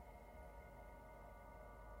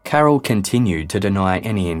 Carroll continued to deny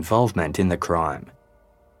any involvement in the crime.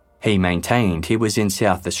 He maintained he was in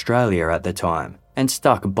South Australia at the time and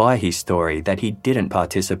stuck by his story that he didn't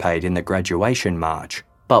participate in the graduation march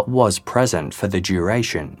but was present for the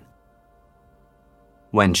duration.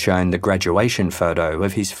 When shown the graduation photo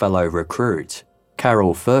of his fellow recruits,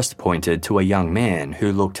 Carroll first pointed to a young man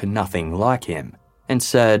who looked nothing like him and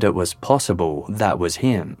said it was possible that was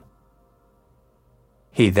him.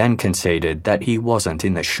 He then conceded that he wasn't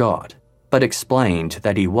in the shot, but explained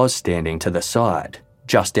that he was standing to the side,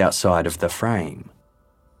 just outside of the frame.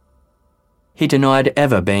 He denied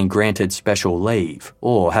ever being granted special leave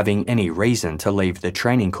or having any reason to leave the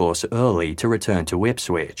training course early to return to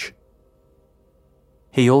Ipswich.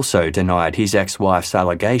 He also denied his ex-wife's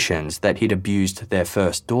allegations that he'd abused their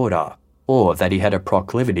first daughter or that he had a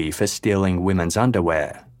proclivity for stealing women's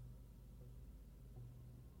underwear.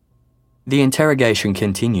 The interrogation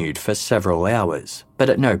continued for several hours, but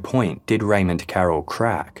at no point did Raymond Carroll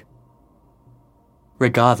crack.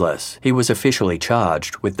 Regardless, he was officially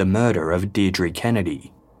charged with the murder of Deidre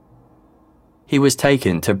Kennedy. He was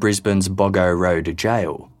taken to Brisbane's Boggo Road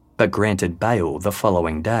jail, but granted bail the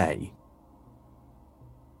following day.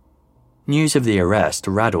 News of the arrest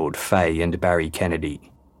rattled Faye and Barry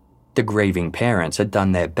Kennedy. The grieving parents had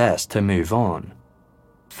done their best to move on.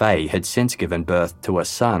 Faye had since given birth to a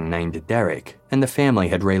son named Derek, and the family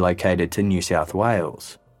had relocated to New South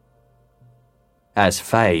Wales. As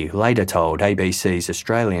Faye later told ABC's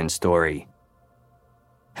Australian Story,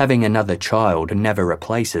 "Having another child never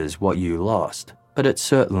replaces what you lost, but it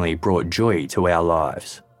certainly brought joy to our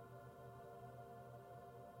lives."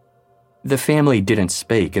 The family didn't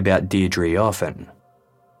speak about Deidre often.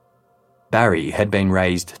 Barry had been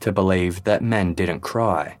raised to believe that men didn't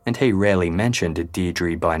cry, and he rarely mentioned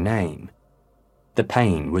Deidre by name. The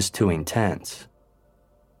pain was too intense.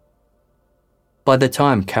 By the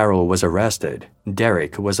time Carol was arrested,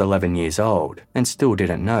 Derek was 11 years old and still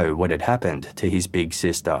didn't know what had happened to his big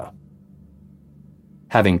sister.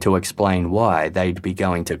 Having to explain why they'd be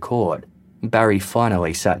going to court, Barry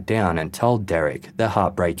finally sat down and told Derek the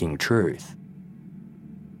heartbreaking truth.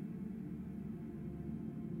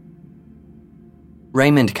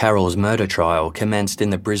 Raymond Carroll's murder trial commenced in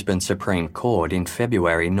the Brisbane Supreme Court in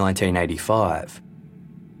February 1985.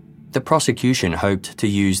 The prosecution hoped to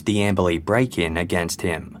use the Amberley break-in against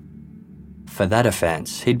him. For that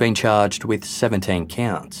offence, he'd been charged with 17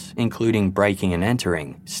 counts, including breaking and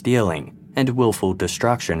entering, stealing, and willful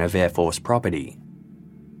destruction of Air Force property.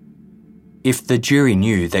 If the jury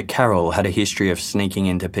knew that Carroll had a history of sneaking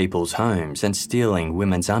into people's homes and stealing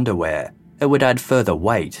women's underwear, it would add further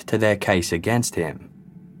weight to their case against him.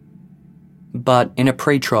 But in a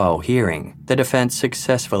pre-trial hearing, the defence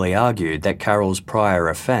successfully argued that Carroll's prior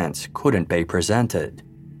offence couldn't be presented.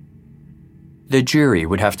 The jury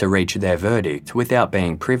would have to reach their verdict without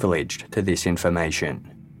being privileged to this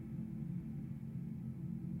information.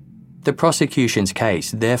 The prosecution's case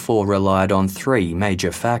therefore relied on three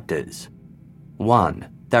major factors. 1.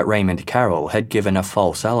 That Raymond Carroll had given a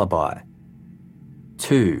false alibi.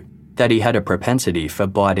 2. That he had a propensity for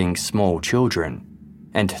biting small children.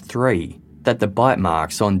 And 3. That the bite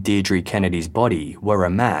marks on Deidre Kennedy's body were a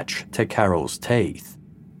match to Carroll's teeth.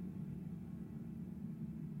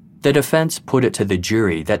 The defence put it to the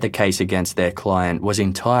jury that the case against their client was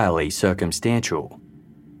entirely circumstantial.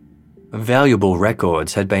 Valuable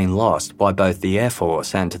records had been lost by both the Air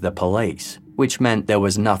Force and the police, which meant there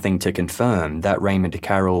was nothing to confirm that Raymond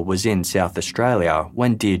Carroll was in South Australia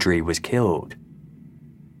when Deidre was killed.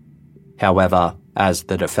 However, as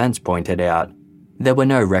the defence pointed out, there were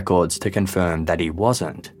no records to confirm that he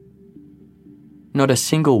wasn't. Not a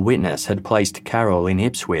single witness had placed Carroll in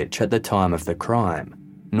Ipswich at the time of the crime,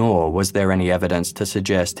 nor was there any evidence to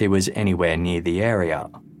suggest he was anywhere near the area.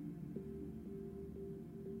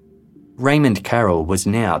 Raymond Carroll was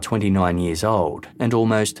now 29 years old, and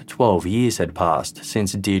almost 12 years had passed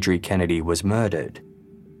since Deidre Kennedy was murdered.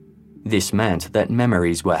 This meant that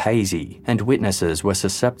memories were hazy and witnesses were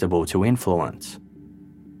susceptible to influence.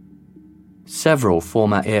 Several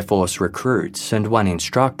former Air Force recruits and one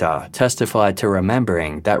instructor testified to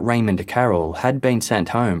remembering that Raymond Carroll had been sent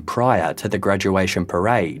home prior to the graduation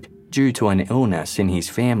parade due to an illness in his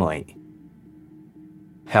family.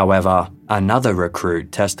 However, another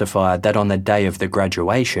recruit testified that on the day of the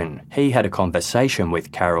graduation, he had a conversation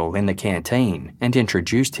with Carroll in the canteen and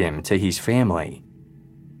introduced him to his family.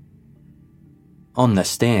 On the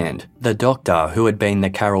stand, the doctor who had been the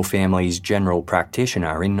Carroll family's general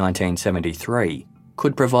practitioner in 1973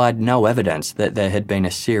 could provide no evidence that there had been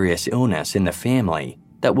a serious illness in the family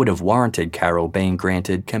that would have warranted Carroll being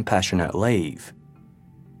granted compassionate leave.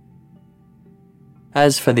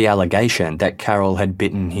 As for the allegation that Carroll had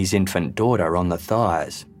bitten his infant daughter on the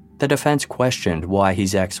thighs, the defence questioned why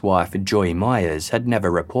his ex-wife Joy Myers had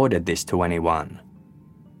never reported this to anyone.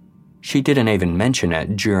 She didn't even mention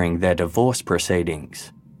it during their divorce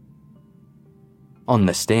proceedings. On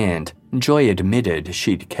the stand, Joy admitted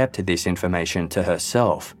she'd kept this information to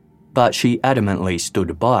herself, but she adamantly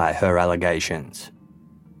stood by her allegations.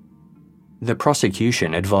 The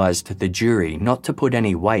prosecution advised the jury not to put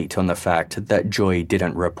any weight on the fact that Joy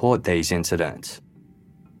didn't report these incidents.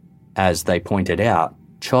 As they pointed out,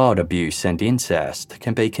 child abuse and incest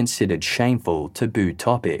can be considered shameful taboo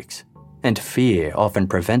topics, and fear often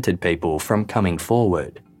prevented people from coming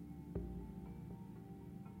forward.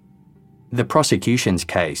 The prosecution's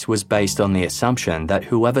case was based on the assumption that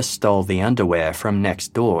whoever stole the underwear from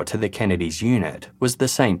next door to the Kennedys' unit was the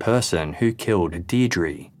same person who killed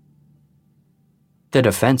Deidre. The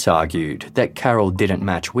defence argued that Carroll didn't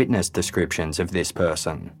match witness descriptions of this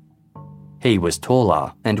person. He was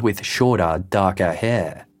taller and with shorter, darker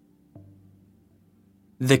hair.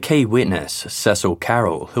 The key witness, Cecil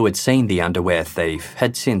Carroll, who had seen the underwear thief,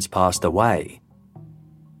 had since passed away.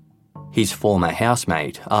 His former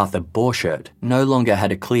housemate, Arthur Borchert, no longer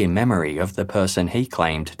had a clear memory of the person he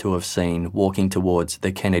claimed to have seen walking towards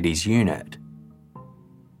the Kennedys' unit.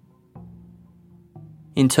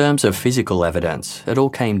 In terms of physical evidence, it all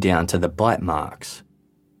came down to the bite marks.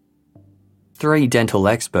 3 dental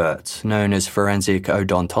experts, known as forensic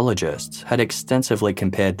odontologists, had extensively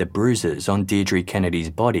compared the bruises on Deidre Kennedy's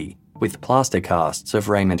body with plaster casts of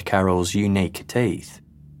Raymond Carroll's unique teeth.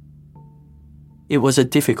 It was a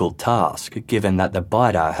difficult task, given that the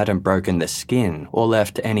biter hadn't broken the skin or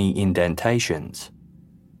left any indentations.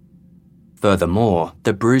 Furthermore,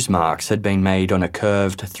 the bruise marks had been made on a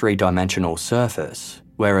curved 3-dimensional surface,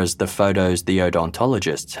 whereas the photos the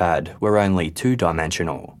odontologists had were only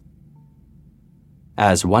 2-dimensional.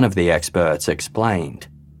 As one of the experts explained,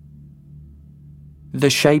 the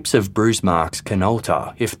shapes of bruise marks can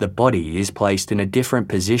alter if the body is placed in a different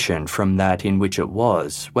position from that in which it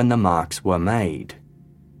was when the marks were made.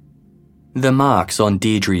 The marks on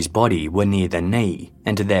Deidre's body were near the knee,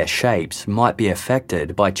 and their shapes might be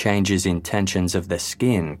affected by changes in tensions of the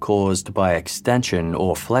skin caused by extension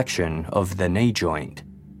or flexion of the knee joint.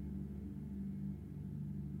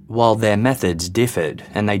 While their methods differed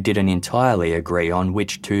and they didn't entirely agree on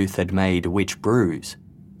which tooth had made which bruise,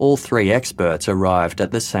 all 3 experts arrived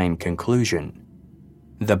at the same conclusion.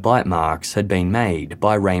 The bite marks had been made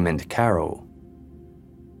by Raymond Carroll.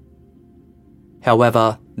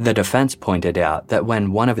 However, the defence pointed out that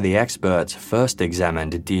when one of the experts first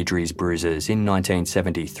examined Deidre's bruises in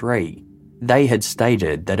 1973, they had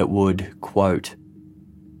stated that it would, quote,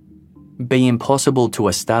 be impossible to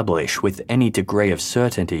establish with any degree of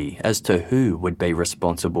certainty as to who would be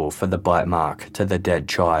responsible for the bite mark to the dead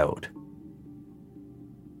child.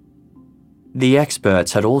 The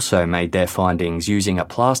experts had also made their findings using a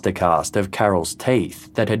plaster cast of Carroll's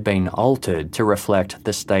teeth that had been altered to reflect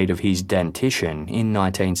the state of his dentition in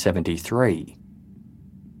 1973.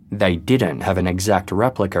 They didn't have an exact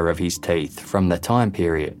replica of his teeth from the time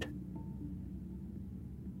period.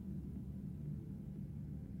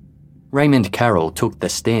 Raymond Carroll took the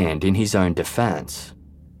stand in his own defence.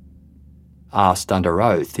 Asked under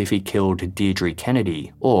oath if he killed Deidre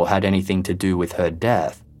Kennedy or had anything to do with her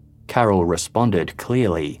death, Carroll responded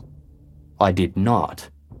clearly, "I did not."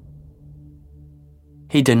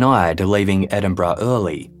 He denied leaving Edinburgh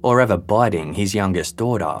early or ever biting his youngest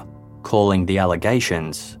daughter, calling the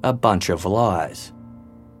allegations a bunch of lies.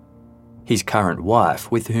 His current wife,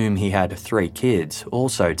 with whom he had 3 kids,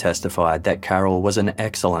 also testified that Carroll was an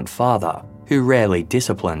excellent father who rarely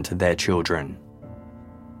disciplined their children.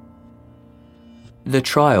 The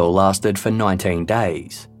trial lasted for 19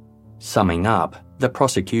 days. Summing up, the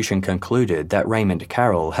prosecution concluded that Raymond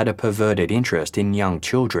Carroll had a perverted interest in young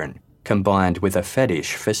children, combined with a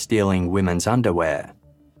fetish for stealing women's underwear.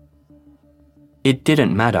 It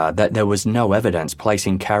didn't matter that there was no evidence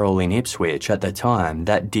placing Carroll in Ipswich at the time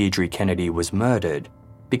that Deidre Kennedy was murdered,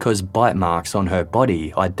 because bite marks on her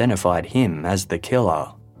body identified him as the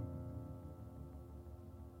killer.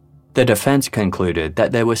 The defence concluded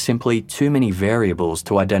that there were simply too many variables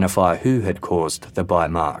to identify who had caused the bite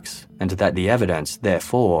marks, and that the evidence,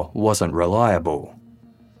 therefore, wasn't reliable.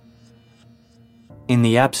 In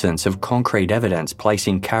the absence of concrete evidence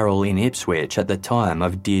placing Carroll in Ipswich at the time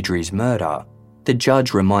of Deidre's murder, the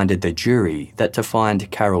judge reminded the jury that to find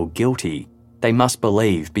Carroll guilty, they must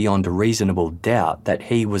believe beyond reasonable doubt that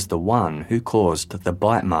he was the one who caused the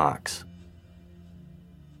bite marks.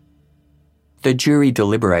 The jury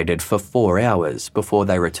deliberated for 4 hours before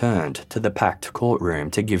they returned to the packed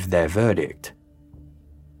courtroom to give their verdict.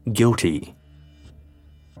 Guilty.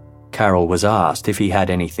 Carroll was asked if he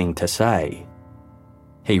had anything to say.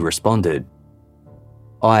 He responded,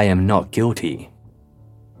 "I am not guilty."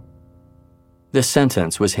 The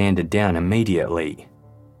sentence was handed down immediately.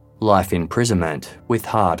 Life imprisonment with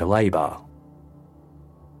hard labour.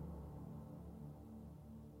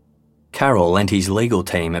 Carroll and his legal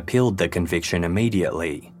team appealed the conviction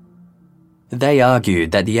immediately. They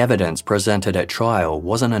argued that the evidence presented at trial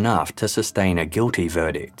wasn't enough to sustain a guilty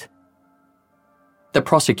verdict. The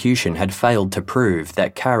prosecution had failed to prove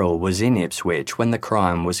that Carroll was in Ipswich when the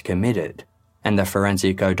crime was committed, and the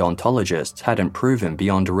forensic odontologists hadn't proven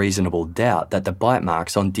beyond reasonable doubt that the bite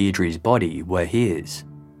marks on Deidre's body were his.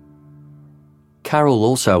 Carroll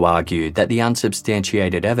also argued that the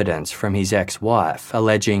unsubstantiated evidence from his ex-wife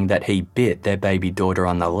alleging that he bit their baby daughter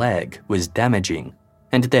on the leg was damaging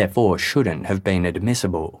and therefore shouldn't have been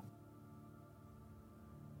admissible.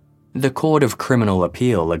 The Court of Criminal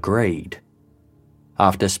Appeal agreed.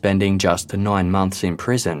 After spending just 9 months in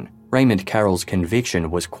prison, Raymond Carroll's conviction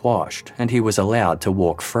was quashed and he was allowed to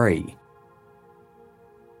walk free.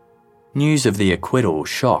 News of the acquittal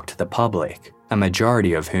shocked the public, a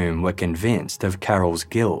majority of whom were convinced of Carol's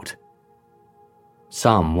guilt.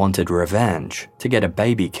 Some wanted revenge to get a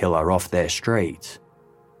baby killer off their streets.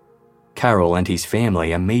 Carol and his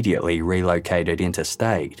family immediately relocated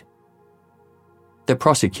interstate. The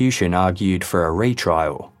prosecution argued for a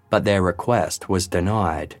retrial, but their request was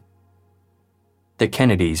denied. The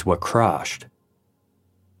Kennedys were crushed.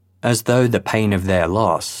 As though the pain of their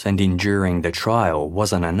loss and enduring the trial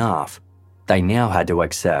wasn't enough, they now had to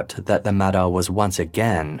accept that the matter was once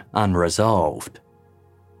again unresolved.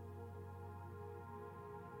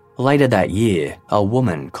 Later that year, a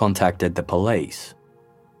woman contacted the police.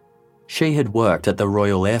 She had worked at the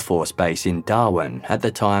Royal Air Force Base in Darwin at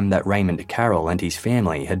the time that Raymond Carroll and his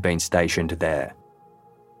family had been stationed there.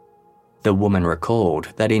 The woman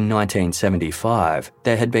recalled that in 1975,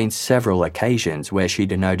 there had been several occasions where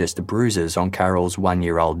she'd noticed bruises on Carroll's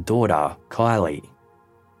 1-year-old daughter, Kylie.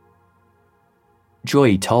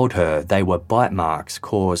 Joy told her they were bite marks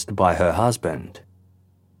caused by her husband.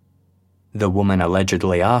 The woman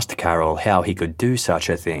allegedly asked Carroll how he could do such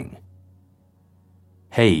a thing.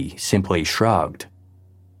 He simply shrugged.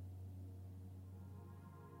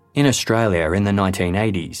 In Australia in the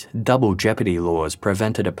 1980s, double jeopardy laws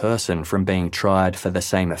prevented a person from being tried for the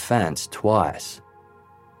same offence twice.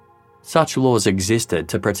 Such laws existed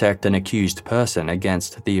to protect an accused person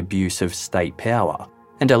against the abuse of state power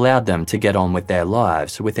and allowed them to get on with their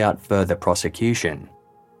lives without further prosecution.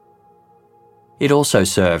 It also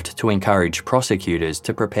served to encourage prosecutors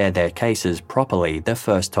to prepare their cases properly the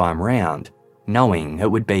first time round, knowing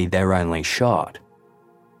it would be their only shot.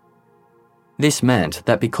 This meant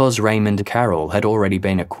that because Raymond Carroll had already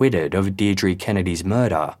been acquitted of Deidre Kennedy's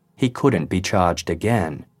murder, he couldn't be charged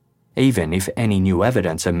again, even if any new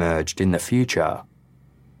evidence emerged in the future.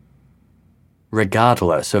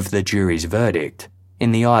 Regardless of the jury's verdict,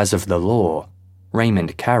 in the eyes of the law,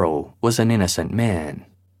 Raymond Carroll was an innocent man.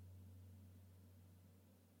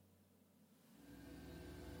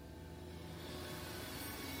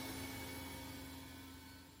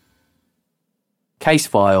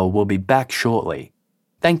 Casefile will be back shortly.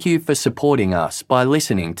 Thank you for supporting us by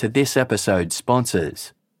listening to this episode's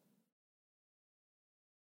sponsors.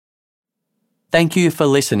 Thank you for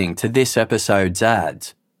listening to this episode's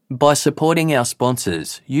ads. By supporting our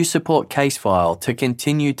sponsors, you support Casefile to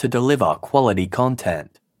continue to deliver quality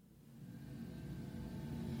content.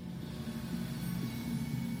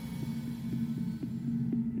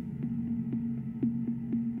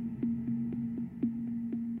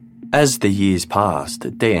 As the years passed,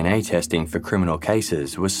 DNA testing for criminal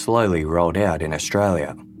cases was slowly rolled out in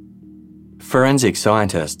Australia. Forensic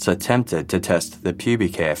scientists attempted to test the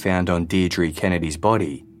pubic hair found on Deidre Kennedy's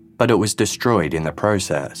body, but it was destroyed in the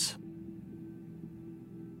process.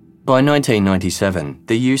 By 1997,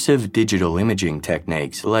 the use of digital imaging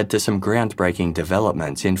techniques led to some groundbreaking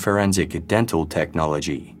developments in forensic dental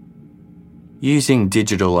technology. Using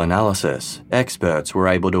digital analysis, experts were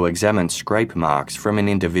able to examine scrape marks from an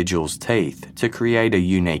individual's teeth to create a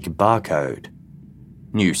unique barcode.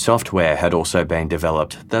 New software had also been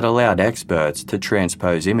developed that allowed experts to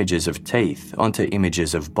transpose images of teeth onto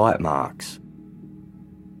images of bite marks.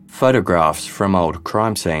 Photographs from old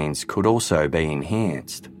crime scenes could also be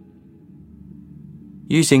enhanced.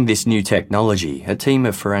 Using this new technology, a team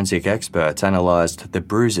of forensic experts analysed the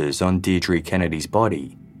bruises on Deidre Kennedy's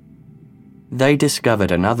body. They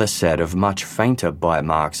discovered another set of much fainter bite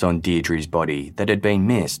marks on Deidre's body that had been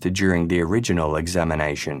missed during the original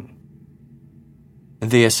examination.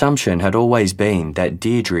 The assumption had always been that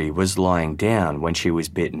Deidre was lying down when she was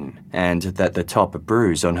bitten and that the top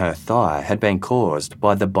bruise on her thigh had been caused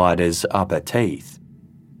by the biter's upper teeth.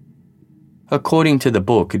 According to the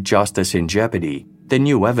book Justice in Jeopardy, the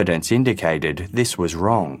new evidence indicated this was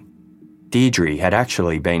wrong. Deidre had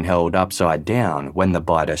actually been held upside down when the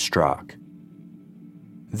biter struck.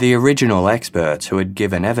 The original experts who had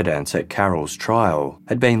given evidence at Carroll's trial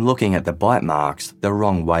had been looking at the bite marks the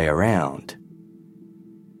wrong way around.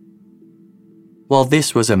 While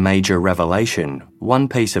this was a major revelation, one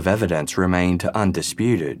piece of evidence remained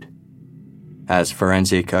undisputed. As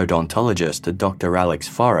forensic odontologist Dr. Alex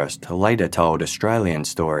Forrest later told Australian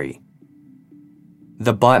Story,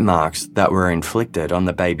 "The bite marks that were inflicted on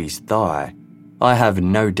the baby's thigh, I have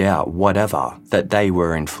no doubt whatever that they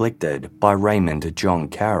were inflicted by Raymond John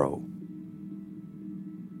Carroll."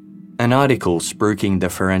 An article spruiking the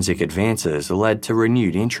forensic advances led to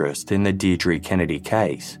renewed interest in the Deidre Kennedy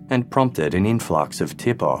case and prompted an influx of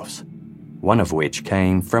tip-offs, one of which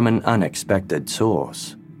came from an unexpected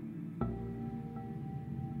source.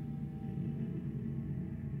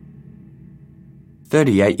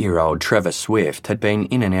 38-year-old Trevor Swift had been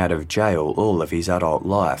in and out of jail all of his adult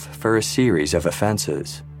life for a series of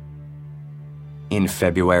offences. In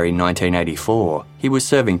February 1984, he was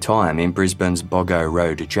serving time in Brisbane's Boggo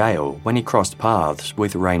Road jail when he crossed paths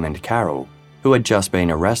with Raymond Carroll, who had just been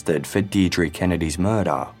arrested for Deidre Kennedy's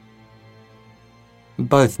murder.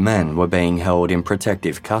 Both men were being held in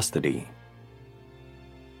protective custody.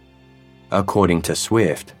 According to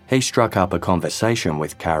Swift, he struck up a conversation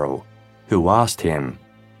with Carroll, who asked him,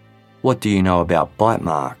 "What do you know about bite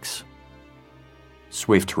marks?"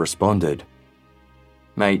 Swift responded,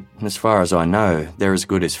 "Mate, as far as I know, they're as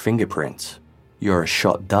good as fingerprints. You're a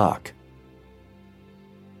shot duck."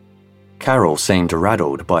 Carroll seemed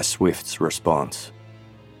rattled by Swift's response.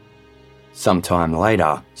 Sometime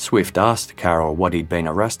later, Swift asked Carroll what he'd been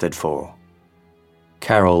arrested for.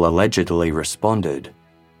 Carroll allegedly responded,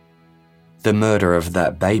 "The murder of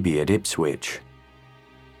that baby at Ipswich."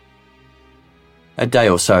 A day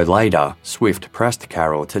or so later, Swift pressed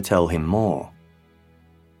Carroll to tell him more.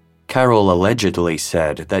 Carroll allegedly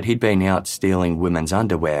said that he'd been out stealing women's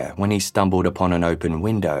underwear when he stumbled upon an open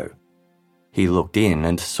window. He looked in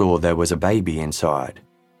and saw there was a baby inside.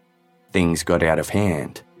 Things got out of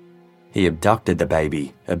hand. He abducted the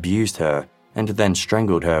baby, abused her, and then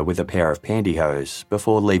strangled her with a pair of pantyhose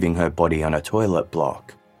before leaving her body on a toilet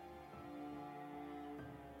block.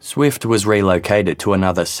 Swift was relocated to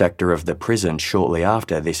another sector of the prison shortly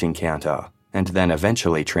after this encounter, and then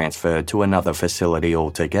eventually transferred to another facility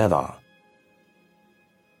altogether.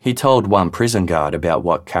 He told one prison guard about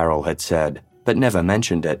what Carroll had said, but never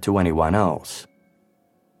mentioned it to anyone else.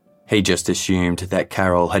 He just assumed that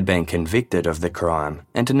Carroll had been convicted of the crime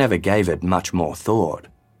and never gave it much more thought.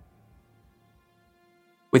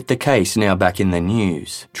 With the case now back in the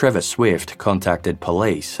news, Trevor Swift contacted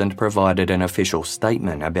police and provided an official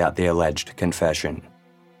statement about the alleged confession.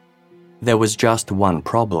 There was just one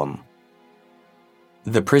problem.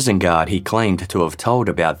 The prison guard he claimed to have told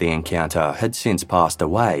about the encounter had since passed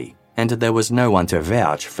away, and there was no one to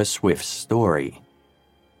vouch for Swift's story.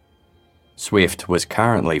 Swift was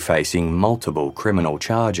currently facing multiple criminal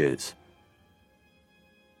charges.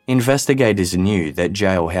 Investigators knew that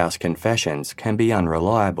jailhouse confessions can be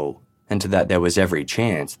unreliable, and that there was every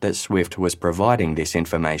chance that Swift was providing this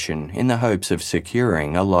information in the hopes of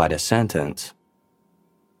securing a lighter sentence.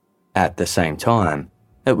 At the same time,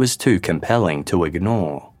 it was too compelling to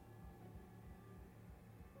ignore.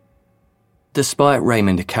 Despite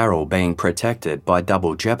Raymond Carroll being protected by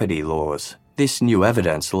double jeopardy laws, this new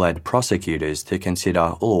evidence led prosecutors to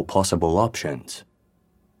consider all possible options.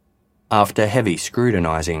 After heavy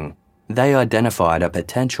scrutinising, they identified a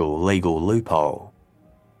potential legal loophole.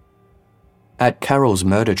 At Carroll's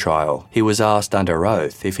murder trial, he was asked under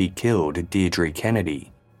oath if he killed Deidre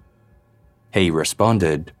Kennedy. He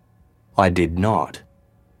responded, "I did not."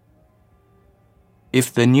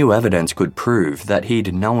 If the new evidence could prove that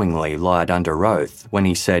he'd knowingly lied under oath when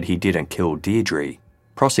he said he didn't kill Deidre,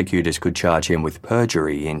 prosecutors could charge him with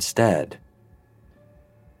perjury instead.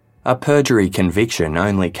 A perjury conviction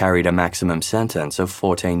only carried a maximum sentence of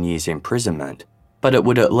 14 years imprisonment, but it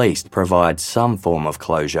would at least provide some form of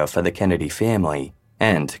closure for the Kennedy family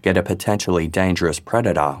and get a potentially dangerous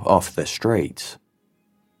predator off the streets.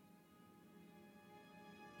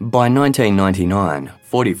 By 1999,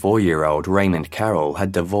 44-year-old Raymond Carroll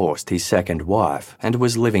had divorced his second wife and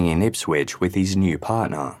was living in Ipswich with his new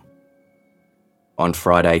partner. On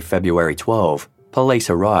Friday, February 12, police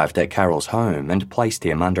arrived at Carroll's home and placed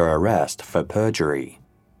him under arrest for perjury.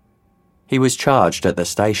 He was charged at the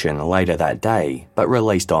station later that day, but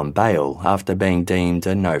released on bail after being deemed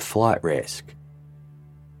a no-flight risk.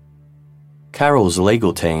 Carroll's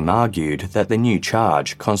legal team argued that the new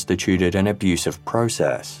charge constituted an abuse of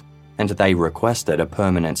process, and they requested a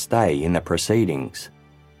permanent stay in the proceedings.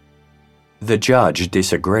 The judge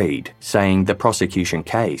disagreed, saying the prosecution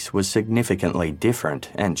case was significantly different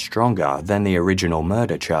and stronger than the original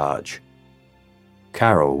murder charge.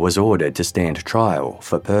 Carroll was ordered to stand trial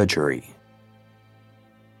for perjury.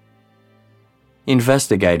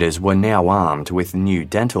 Investigators were now armed with new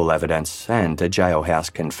dental evidence and a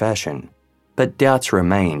jailhouse confession, but doubts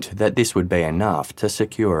remained that this would be enough to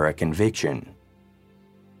secure a conviction.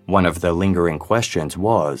 One of the lingering questions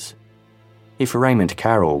was, if Raymond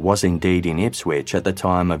Carroll was indeed in Ipswich at the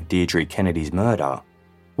time of Deidre Kennedy's murder,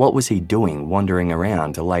 what was he doing wandering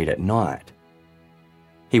around late at night?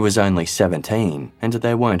 He was only 17 and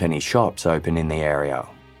there weren't any shops open in the area.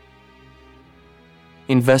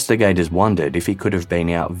 Investigators wondered if he could have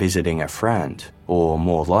been out visiting a friend, or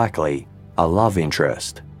more likely, a love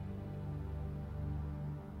interest.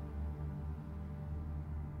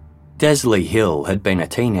 Desley Hill had been a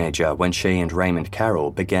teenager when she and Raymond Carroll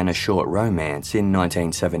began a short romance in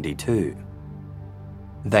 1972.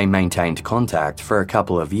 They maintained contact for a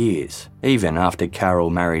couple of years, even after Carroll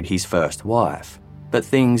married his first wife, but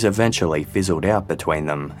things eventually fizzled out between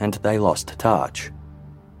them and they lost touch.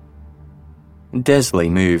 Desley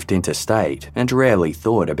moved interstate and rarely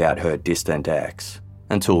thought about her distant ex,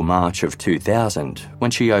 until March of 2000 when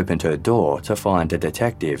she opened her door to find a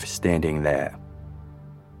detective standing there.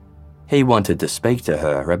 He wanted to speak to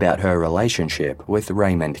her about her relationship with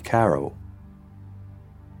Raymond Carroll.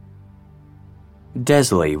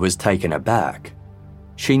 Desley was taken aback.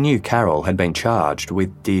 She knew Carroll had been charged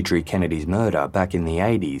with Deidre Kennedy's murder back in the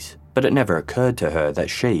 80s, but it never occurred to her that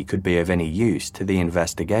she could be of any use to the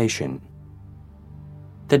investigation.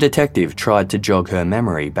 The detective tried to jog her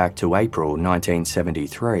memory back to April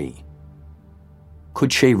 1973.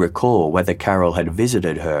 Could she recall whether Carroll had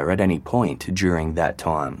visited her at any point during that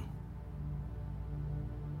time?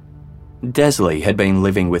 Desley had been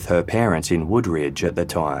living with her parents in Woodridge at the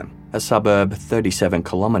time, a suburb 37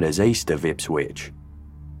 kilometres east of Ipswich.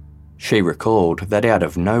 She recalled that out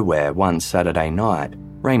of nowhere one Saturday night,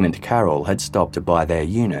 Raymond Carroll had stopped by their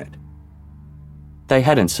unit. They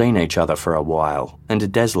hadn't seen each other for a while, and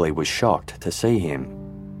Desley was shocked to see him.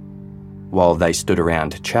 While they stood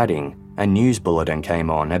around chatting, a news bulletin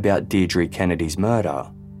came on about Deidre Kennedy's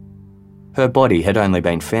murder. Her body had only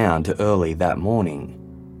been found early that morning.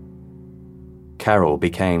 Carroll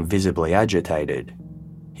became visibly agitated.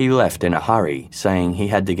 He left in a hurry, saying he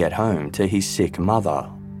had to get home to his sick mother.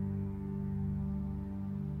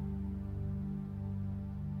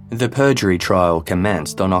 The perjury trial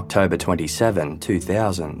commenced on October 27,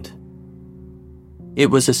 2000. It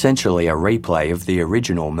was essentially a replay of the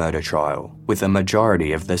original murder trial, with a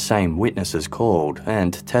majority of the same witnesses called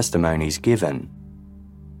and testimonies given.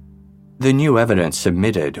 The new evidence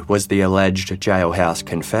submitted was the alleged jailhouse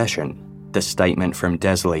confession, the statement from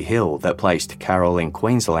Desley Hill that placed Carroll in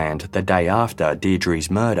Queensland the day after Deidre's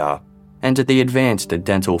murder, and the advanced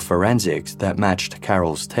dental forensics that matched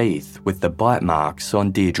Carroll's teeth with the bite marks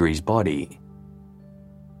on Deidre's body.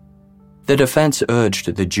 The defence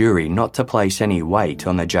urged the jury not to place any weight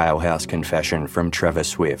on the jailhouse confession from Trevor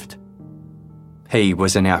Swift. He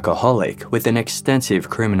was an alcoholic with an extensive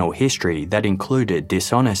criminal history that included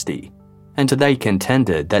dishonesty, and they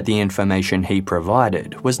contended that the information he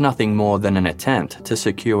provided was nothing more than an attempt to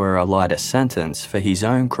secure a lighter sentence for his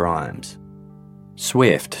own crimes.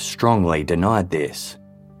 Swift strongly denied this.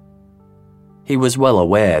 He was well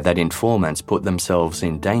aware that informants put themselves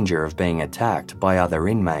in danger of being attacked by other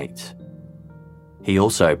inmates. He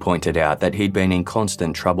also pointed out that he'd been in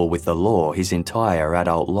constant trouble with the law his entire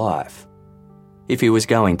adult life. If he was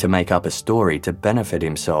going to make up a story to benefit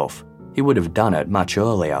himself, he would have done it much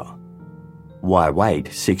earlier. Why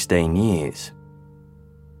wait 16 years?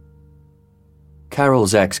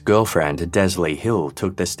 Carroll's ex-girlfriend Desley Hill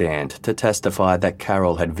took the stand to testify that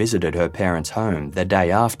Carroll had visited her parents' home the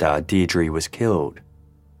day after Deidre was killed.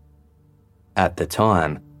 At the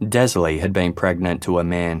time, Desley had been pregnant to a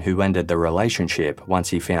man who ended the relationship once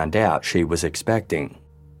he found out she was expecting.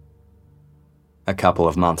 A couple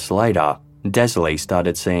of months later, Desley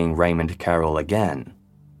started seeing Raymond Carroll again.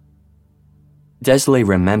 Desley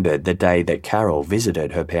remembered the day that Carroll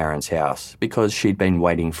visited her parents' house because she'd been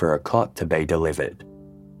waiting for a cot to be delivered.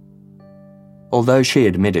 Although she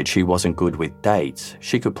admitted she wasn't good with dates,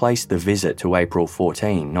 she could place the visit to April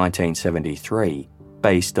 14, 1973,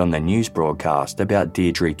 based on the news broadcast about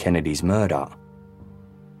Deidre Kennedy's murder.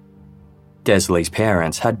 Desley's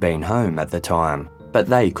parents had been home at the time, but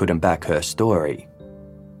they couldn't back her story.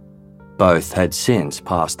 Both had since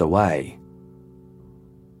passed away.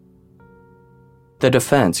 The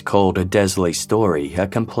defence called Desley's story a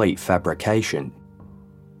complete fabrication.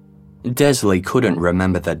 Desley couldn't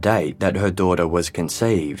remember the date that her daughter was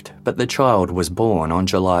conceived, but the child was born on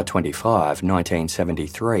July 25,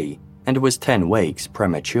 1973, and was 10 weeks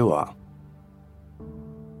premature.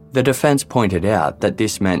 The defence pointed out that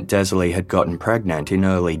this meant Desley had gotten pregnant in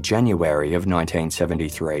early January of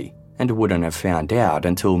 1973 and wouldn't have found out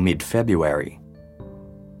until mid-February.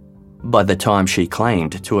 By the time she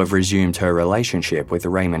claimed to have resumed her relationship with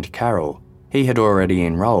Raymond Carroll, he had already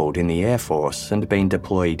enrolled in the Air Force and been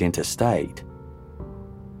deployed interstate.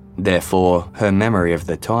 Therefore, her memory of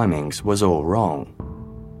the timings was all wrong.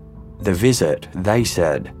 The visit, they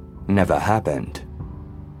said, never happened.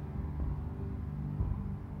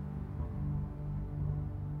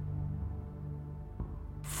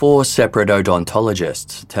 Four separate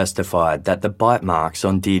odontologists testified that the bite marks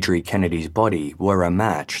on Deidre Kennedy's body were a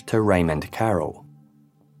match to Raymond Carroll.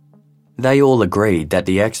 They all agreed that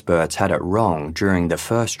the experts had it wrong during the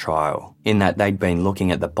first trial, in that they'd been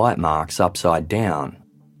looking at the bite marks upside down.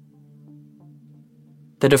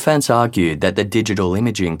 The defence argued that the digital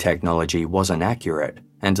imaging technology wasn't accurate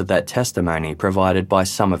and that testimony provided by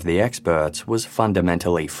some of the experts was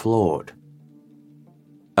fundamentally flawed.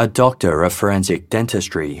 A doctor of forensic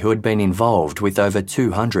dentistry who had been involved with over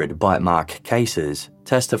 200 bite mark cases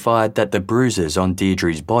testified that the bruises on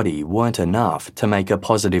Deidre's body weren't enough to make a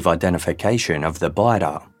positive identification of the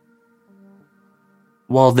biter.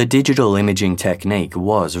 While the digital imaging technique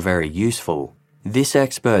was very useful, this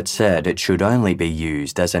expert said it should only be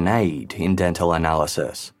used as an aid in dental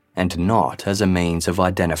analysis and not as a means of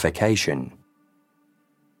identification.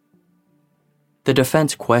 The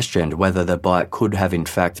defence questioned whether the bite could have in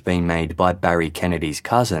fact been made by Barry Kennedy's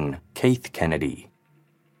cousin, Keith Kennedy.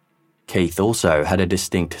 Keith also had a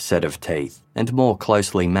distinct set of teeth and more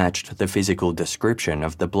closely matched the physical description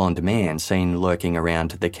of the blonde man seen lurking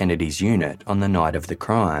around the Kennedys' unit on the night of the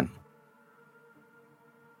crime.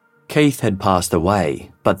 Keith had passed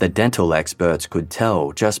away, but the dental experts could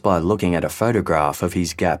tell just by looking at a photograph of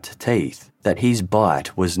his gapped teeth that his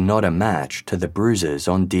bite was not a match to the bruises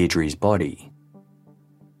on Deidre's body.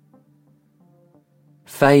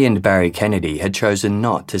 Faye and Barry Kennedy had chosen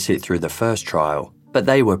not to sit through the first trial, but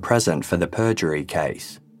they were present for the perjury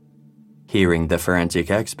case. Hearing the forensic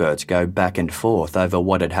experts go back and forth over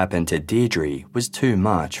what had happened to Deidre was too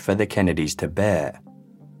much for the Kennedys to bear.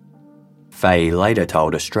 Faye later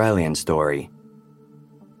told Australian Story,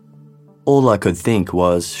 "All I could think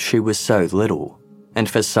was she was so little, and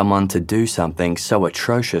for someone to do something so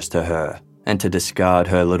atrocious to her and to discard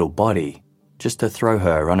her little body, just to throw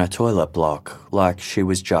her on a toilet block like she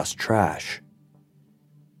was just trash."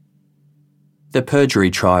 The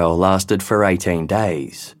perjury trial lasted for 18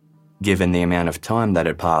 days. Given the amount of time that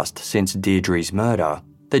had passed since Deidre's murder,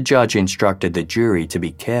 the judge instructed the jury to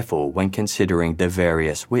be careful when considering the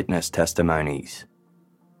various witness testimonies.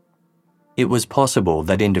 It was possible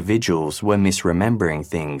that individuals were misremembering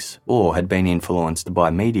things or had been influenced by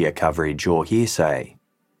media coverage or hearsay.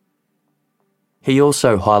 He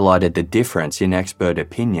also highlighted the difference in expert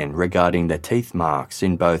opinion regarding the teeth marks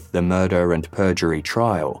in both the murder and perjury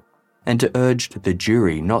trial, and urged the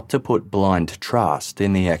jury not to put blind trust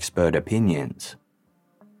in the expert opinions.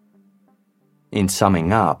 In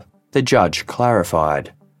summing up, the judge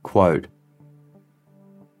clarified, quote,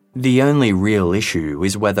 "The only real issue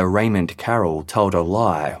is whether Raymond Carroll told a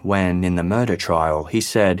lie when, in the murder trial, he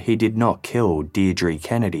said he did not kill Deidre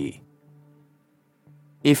Kennedy.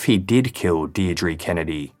 If he did kill Deidre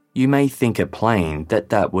Kennedy, you may think it plain that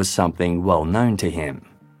that was something well known to him.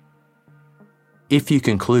 If you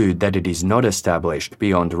conclude that it is not established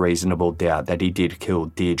beyond reasonable doubt that he did kill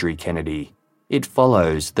Deidre Kennedy, it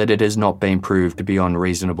follows that it has not been proved beyond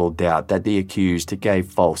reasonable doubt that the accused gave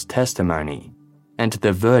false testimony, and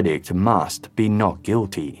the verdict must be not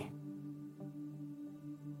guilty."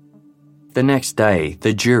 The next day,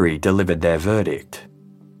 the jury delivered their verdict.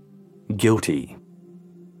 Guilty.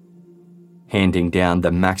 Handing down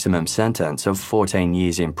the maximum sentence of 14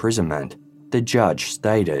 years imprisonment, the judge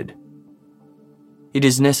stated, "It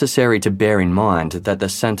is necessary to bear in mind that the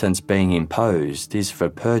sentence being imposed is for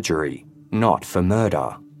perjury, not for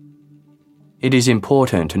murder. It is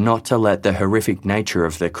important not to let the horrific nature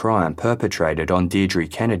of the crime perpetrated on Deidre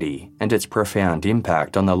Kennedy and its profound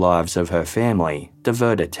impact on the lives of her family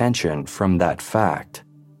divert attention from that fact."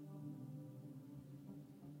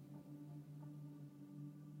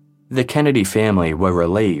 The Kennedy family were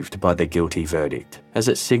relieved by the guilty verdict, as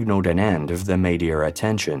it signalled an end of the media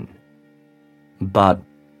attention. But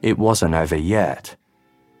it wasn't over yet.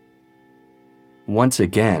 Once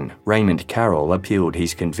again, Raymond Carroll appealed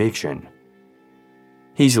his conviction.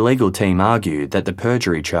 His legal team argued that the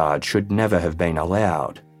perjury charge should never have been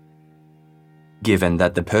allowed. Given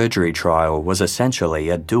that the perjury trial was essentially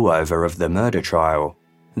a do-over of the murder trial,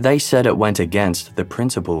 they said it went against the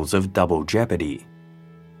principles of double jeopardy.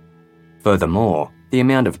 Furthermore, the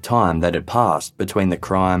amount of time that had passed between the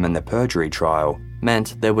crime and the perjury trial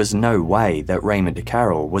meant there was no way that Raymond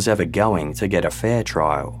Carroll was ever going to get a fair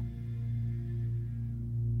trial.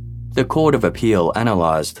 The Court of Appeal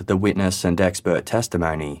analysed the witness and expert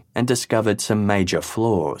testimony and discovered some major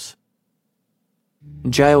flaws.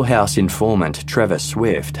 Jailhouse informant Trevor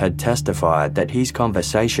Swift had testified that his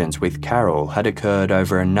conversations with Carroll had occurred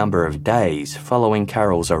over a number of days following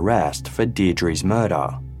Carroll's arrest for Deidre's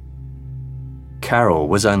murder. Carroll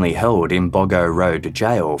was only held in Boggo Road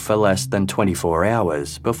Jail for less than 24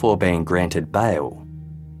 hours before being granted bail.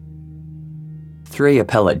 3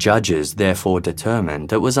 appellate judges therefore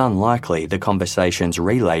determined it was unlikely the conversations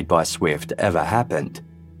relayed by Swift ever happened,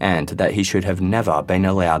 and that he should have never been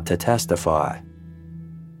allowed to testify.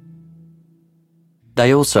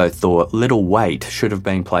 They also thought little weight should have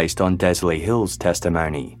been placed on Desley Hill's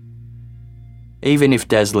testimony. Even if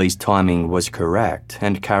Desley's timing was correct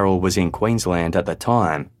and Carroll was in Queensland at the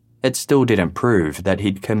time, it still didn't prove that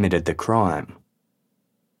he'd committed the crime.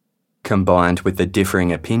 Combined with the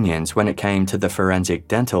differing opinions when it came to the forensic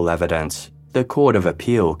dental evidence, the Court of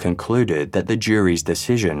Appeal concluded that the jury's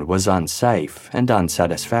decision was unsafe and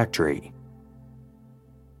unsatisfactory.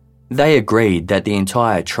 They agreed that the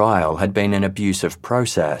entire trial had been an abusive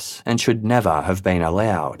process and should never have been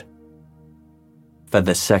allowed. For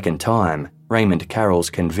the second time, Raymond Carroll's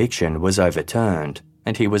conviction was overturned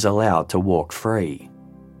and he was allowed to walk free.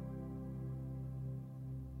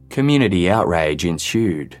 Community outrage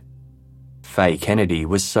ensued. Faye Kennedy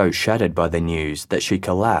was so shattered by the news that she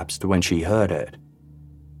collapsed when she heard it.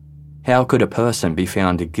 How could a person be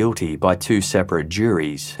found guilty by two separate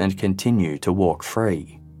juries and continue to walk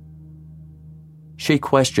free? She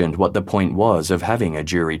questioned what the point was of having a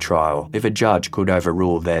jury trial if a judge could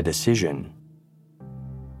overrule their decision.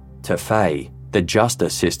 To Faye, the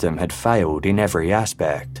justice system had failed in every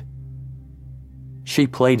aspect. She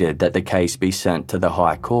pleaded that the case be sent to the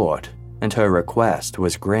High Court, and her request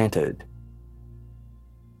was granted.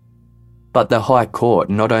 But the High Court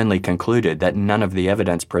not only concluded that none of the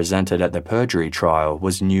evidence presented at the perjury trial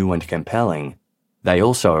was new and compelling, they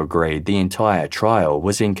also agreed the entire trial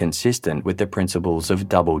was inconsistent with the principles of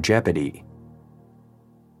double jeopardy.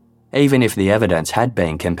 Even if the evidence had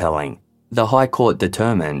been compelling, the High Court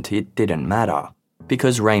determined it didn't matter,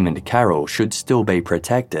 because Raymond Carroll should still be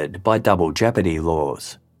protected by double jeopardy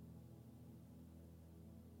laws.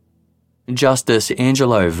 Justice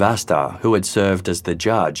Angelo Vasta, who had served as the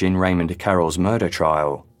judge in Raymond Carroll's murder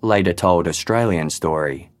trial, later told Australian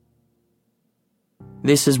Story.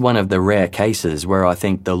 This is one of the rare cases where I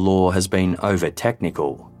think the law has been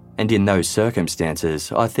over-technical, and in those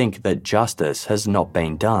circumstances I think that justice has not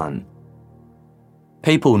been done.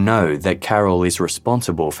 People know that Carroll is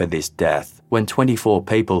responsible for this death when 24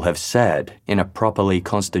 people have said, in a properly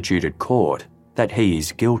constituted court, that he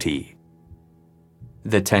is guilty.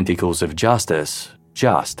 The tentacles of justice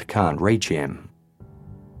just can't reach him.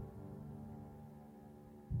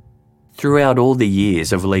 Throughout all the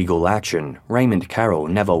years of legal action, Raymond Carroll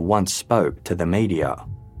never once spoke to the media.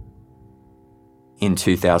 In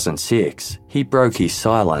 2006, he broke his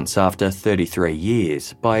silence after 33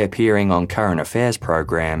 years by appearing on current affairs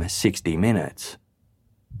program 60 Minutes.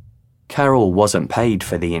 Carroll wasn't paid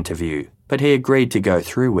for the interview, but he agreed to go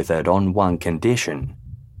through with it on one condition: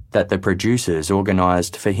 that the producers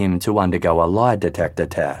organised for him to undergo a lie detector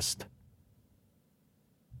test.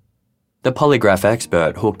 The polygraph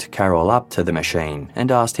expert hooked Carroll up to the machine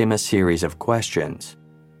and asked him a series of questions.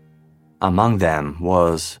 Among them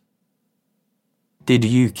was, "Did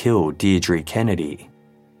you kill Deidre Kennedy?"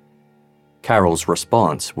 Carroll's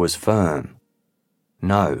response was firm: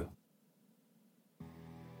 "No."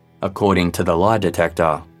 According to the lie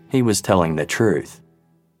detector, he was telling the truth.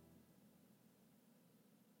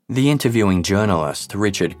 The interviewing journalist,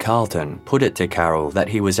 Richard Carlton, put it to Carroll that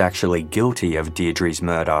he was actually guilty of Deidre's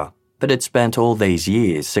murder, but had spent all these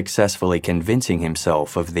years successfully convincing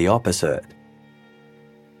himself of the opposite.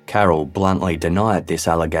 Carroll bluntly denied this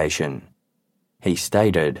allegation. He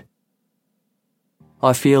stated,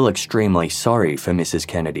 "I feel extremely sorry for Mrs.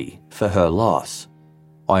 Kennedy, for her loss.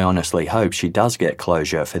 I honestly hope she does get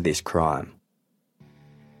closure for this crime.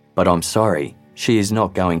 But I'm sorry, she is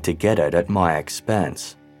not going to get it at my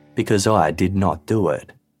expense, because I did not do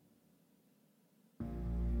it."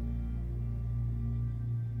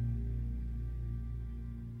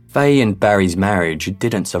 Faye and Barry's marriage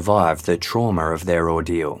didn't survive the trauma of their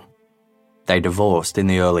ordeal. They divorced in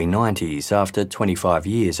the early 90s after 25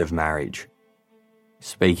 years of marriage.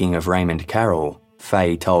 Speaking of Raymond Carroll,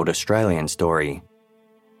 Faye told Australian Story,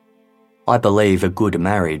 "I believe a good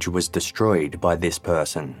marriage was destroyed by this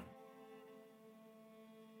person."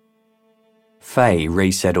 Faye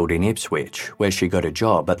resettled in Ipswich, where she got a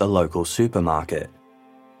job at the local supermarket.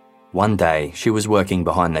 One day, she was working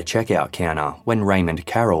behind the checkout counter when Raymond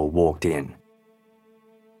Carroll walked in.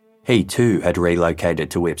 He too had relocated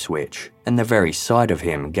to Ipswich, and the very sight of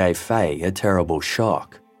him gave Faye a terrible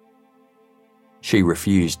shock. She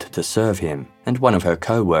refused to serve him, and one of her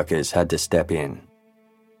co-workers had to step in.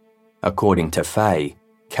 According to Faye,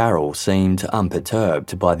 Carroll seemed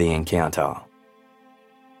unperturbed by the encounter.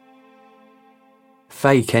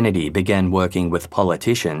 Faye Kennedy began working with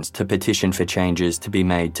politicians to petition for changes to be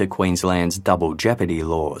made to Queensland's double jeopardy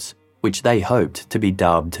laws, which they hoped to be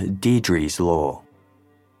dubbed Deidre's Law.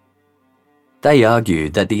 They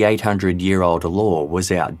argued that the 800-year-old law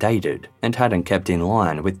was outdated and hadn't kept in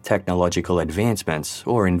line with technological advancements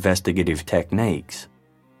or investigative techniques.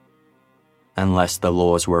 Unless the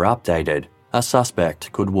laws were updated, a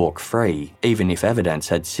suspect could walk free even if evidence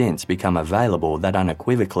had since become available that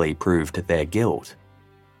unequivocally proved their guilt.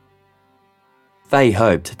 Faye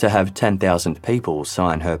hoped to have 10,000 people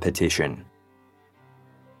sign her petition.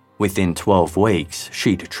 Within 12 weeks,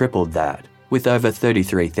 she'd tripled that, with over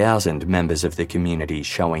 33,000 members of the community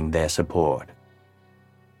showing their support.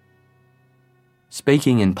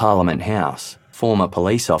 Speaking in Parliament House, former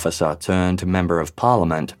police officer turned Member of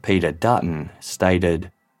Parliament Peter Dutton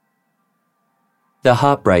stated, "The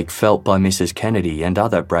heartbreak felt by Mrs. Kennedy and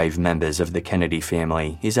other brave members of the Kennedy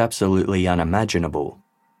family is absolutely unimaginable.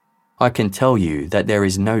 I can tell you that there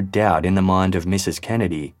is no doubt in the mind of Mrs.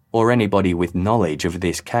 Kennedy or anybody with knowledge of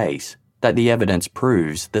this case that the evidence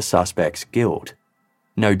proves the suspect's guilt.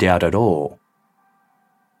 No doubt at all.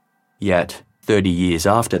 Yet, 30 years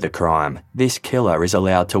after the crime, this killer is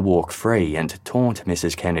allowed to walk free and taunt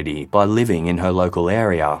Mrs. Kennedy by living in her local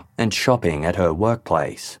area and shopping at her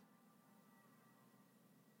workplace.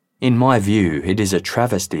 In my view, it is a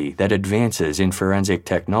travesty that advances in forensic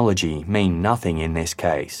technology mean nothing in this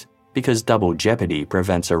case, because double jeopardy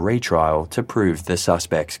prevents a retrial to prove the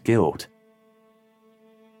suspect's guilt.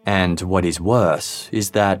 And what is worse is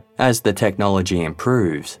that, as the technology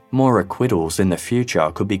improves, more acquittals in the future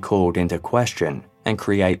could be called into question and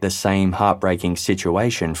create the same heartbreaking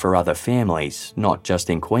situation for other families, not just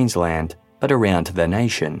in Queensland, but around the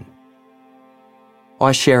nation.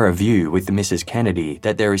 I share a view with Mrs. Kennedy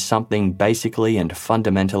that there is something basically and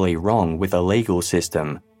fundamentally wrong with a legal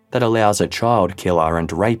system that allows a child killer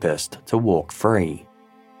and rapist to walk free."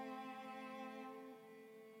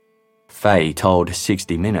 Faye told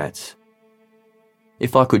 60 Minutes,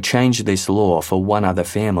 "If I could change this law for one other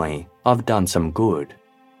family, I've done some good.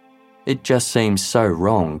 It just seems so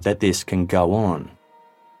wrong that this can go on.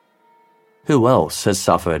 Who else has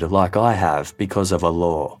suffered like I have because of a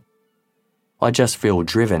law? I just feel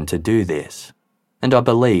driven to do this, and I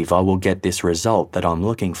believe I will get this result that I'm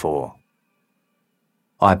looking for.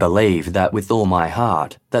 I believe that with all my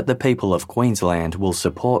heart that the people of Queensland will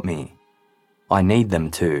support me. I need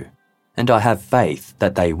them to, and I have faith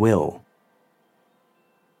that they will."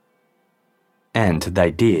 And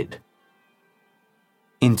they did.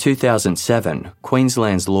 In 2007,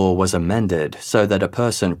 Queensland's law was amended so that a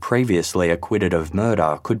person previously acquitted of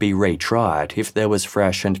murder could be retried if there was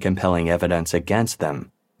fresh and compelling evidence against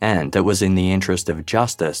them, and it was in the interest of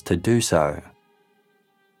justice to do so.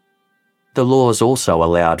 The laws also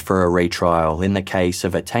allowed for a retrial in the case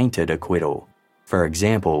of a tainted acquittal, for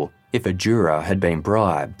example, if a juror had been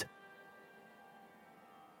bribed.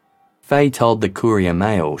 Faye told the Courier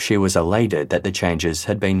Mail she was elated that the changes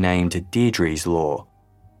had been named Deidre's Law,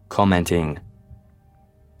 commenting,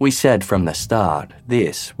 "We said from the start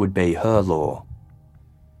this would be her law."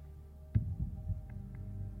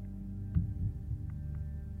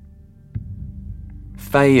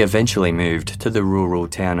 Faye eventually moved to the rural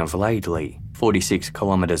town of Laidley, 46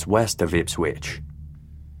 kilometres west of Ipswich.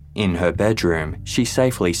 In her bedroom, she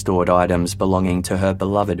safely stored items belonging to her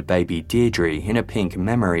beloved baby Deidre in a pink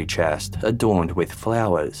memory chest adorned with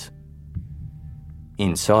flowers.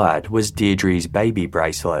 Inside was Deirdre's baby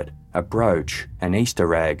bracelet, a brooch, an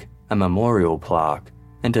Easter egg, a memorial plaque,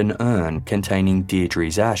 and an urn containing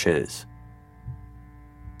Deirdre's ashes.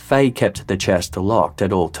 Faye kept the chest locked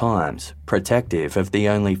at all times, protective of the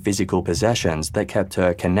only physical possessions that kept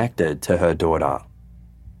her connected to her daughter.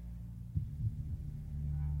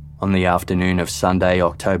 On the afternoon of Sunday,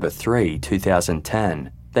 October 3,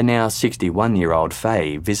 2010, the now 61-year-old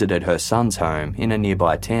Faye visited her son's home in a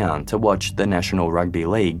nearby town to watch the National Rugby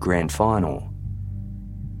League Grand Final.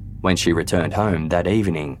 When she returned home that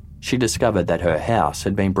evening, she discovered that her house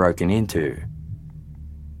had been broken into.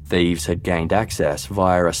 Thieves had gained access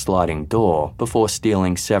via a sliding door before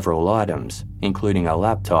stealing several items, including a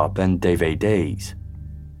laptop and DVDs.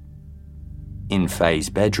 In Faye's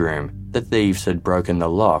bedroom, the thieves had broken the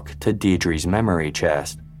lock to Deirdre's memory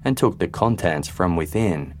chest and took the contents from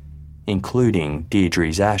within, including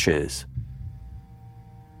Deirdre's ashes.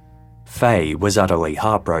 Faye was utterly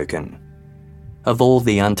heartbroken. Of all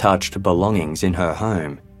the untouched belongings in her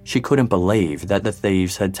home, she couldn't believe that the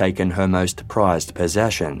thieves had taken her most prized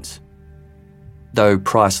possessions. Though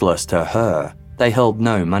priceless to her, they held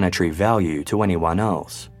no monetary value to anyone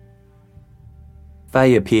else.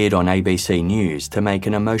 Faye appeared on ABC News to make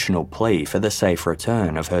an emotional plea for the safe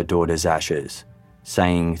return of her daughter's ashes,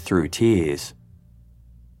 saying through tears,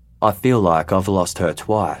 "I feel like I've lost her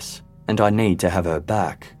twice, and I need to have her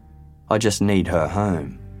back. I just need her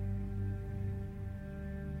home."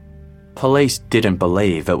 Police didn't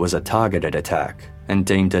believe it was a targeted attack and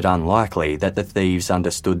deemed it unlikely that the thieves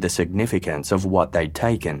understood the significance of what they'd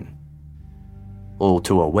taken. All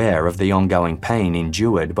too aware of the ongoing pain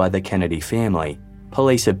endured by the Kennedy family,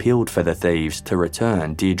 police appealed for the thieves to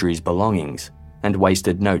return Deidre's belongings and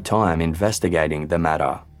wasted no time investigating the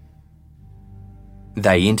matter.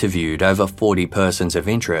 They interviewed over 40 persons of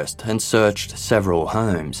interest and searched several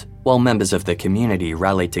homes, while members of the community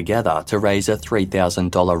rallied together to raise a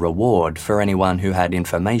 $3,000 reward for anyone who had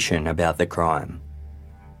information about the crime.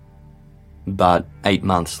 But 8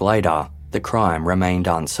 months later, the crime remained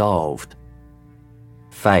unsolved.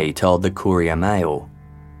 Faye told the Courier Mail,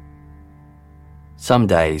 "Some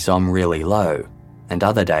days I'm really low, and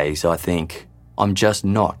other days I think, I'm just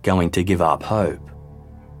not going to give up hope."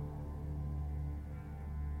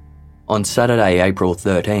 On Saturday, April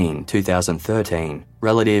 13, 2013,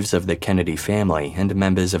 relatives of the Kennedy family and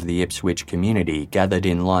members of the Ipswich community gathered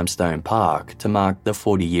in Limestone Park to mark the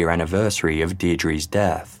 40-year anniversary of Deidre's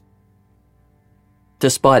death.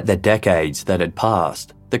 Despite the decades that had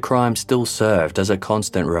passed, the crime still served as a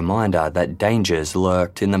constant reminder that dangers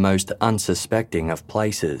lurked in the most unsuspecting of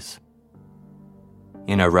places.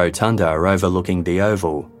 In a rotunda overlooking the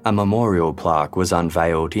Oval, a memorial plaque was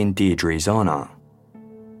unveiled in Deidre's honour.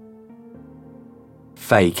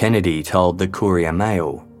 Faye Kennedy told the Courier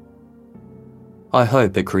Mail, "I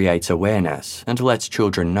hope it creates awareness and lets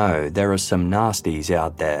children know there are some nasties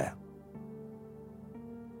out there."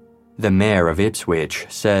 The Mayor of Ipswich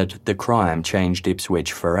said the crime changed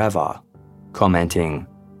Ipswich forever, commenting,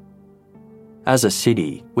 "As a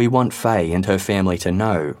city, we want Faye and her family to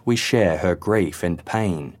know we share her grief and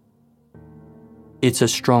pain. It's a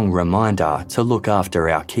strong reminder to look after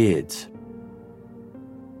our kids."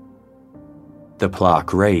 The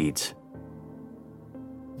plaque reads,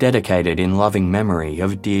 "Dedicated in loving memory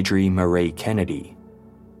of Deidre Marie Kennedy.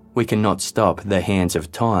 We cannot stop the hands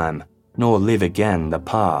of time, nor live again the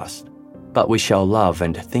past, but we shall love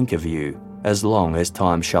and think of you as long as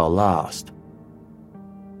time shall last.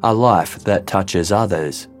 A life that touches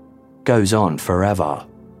others goes on forever."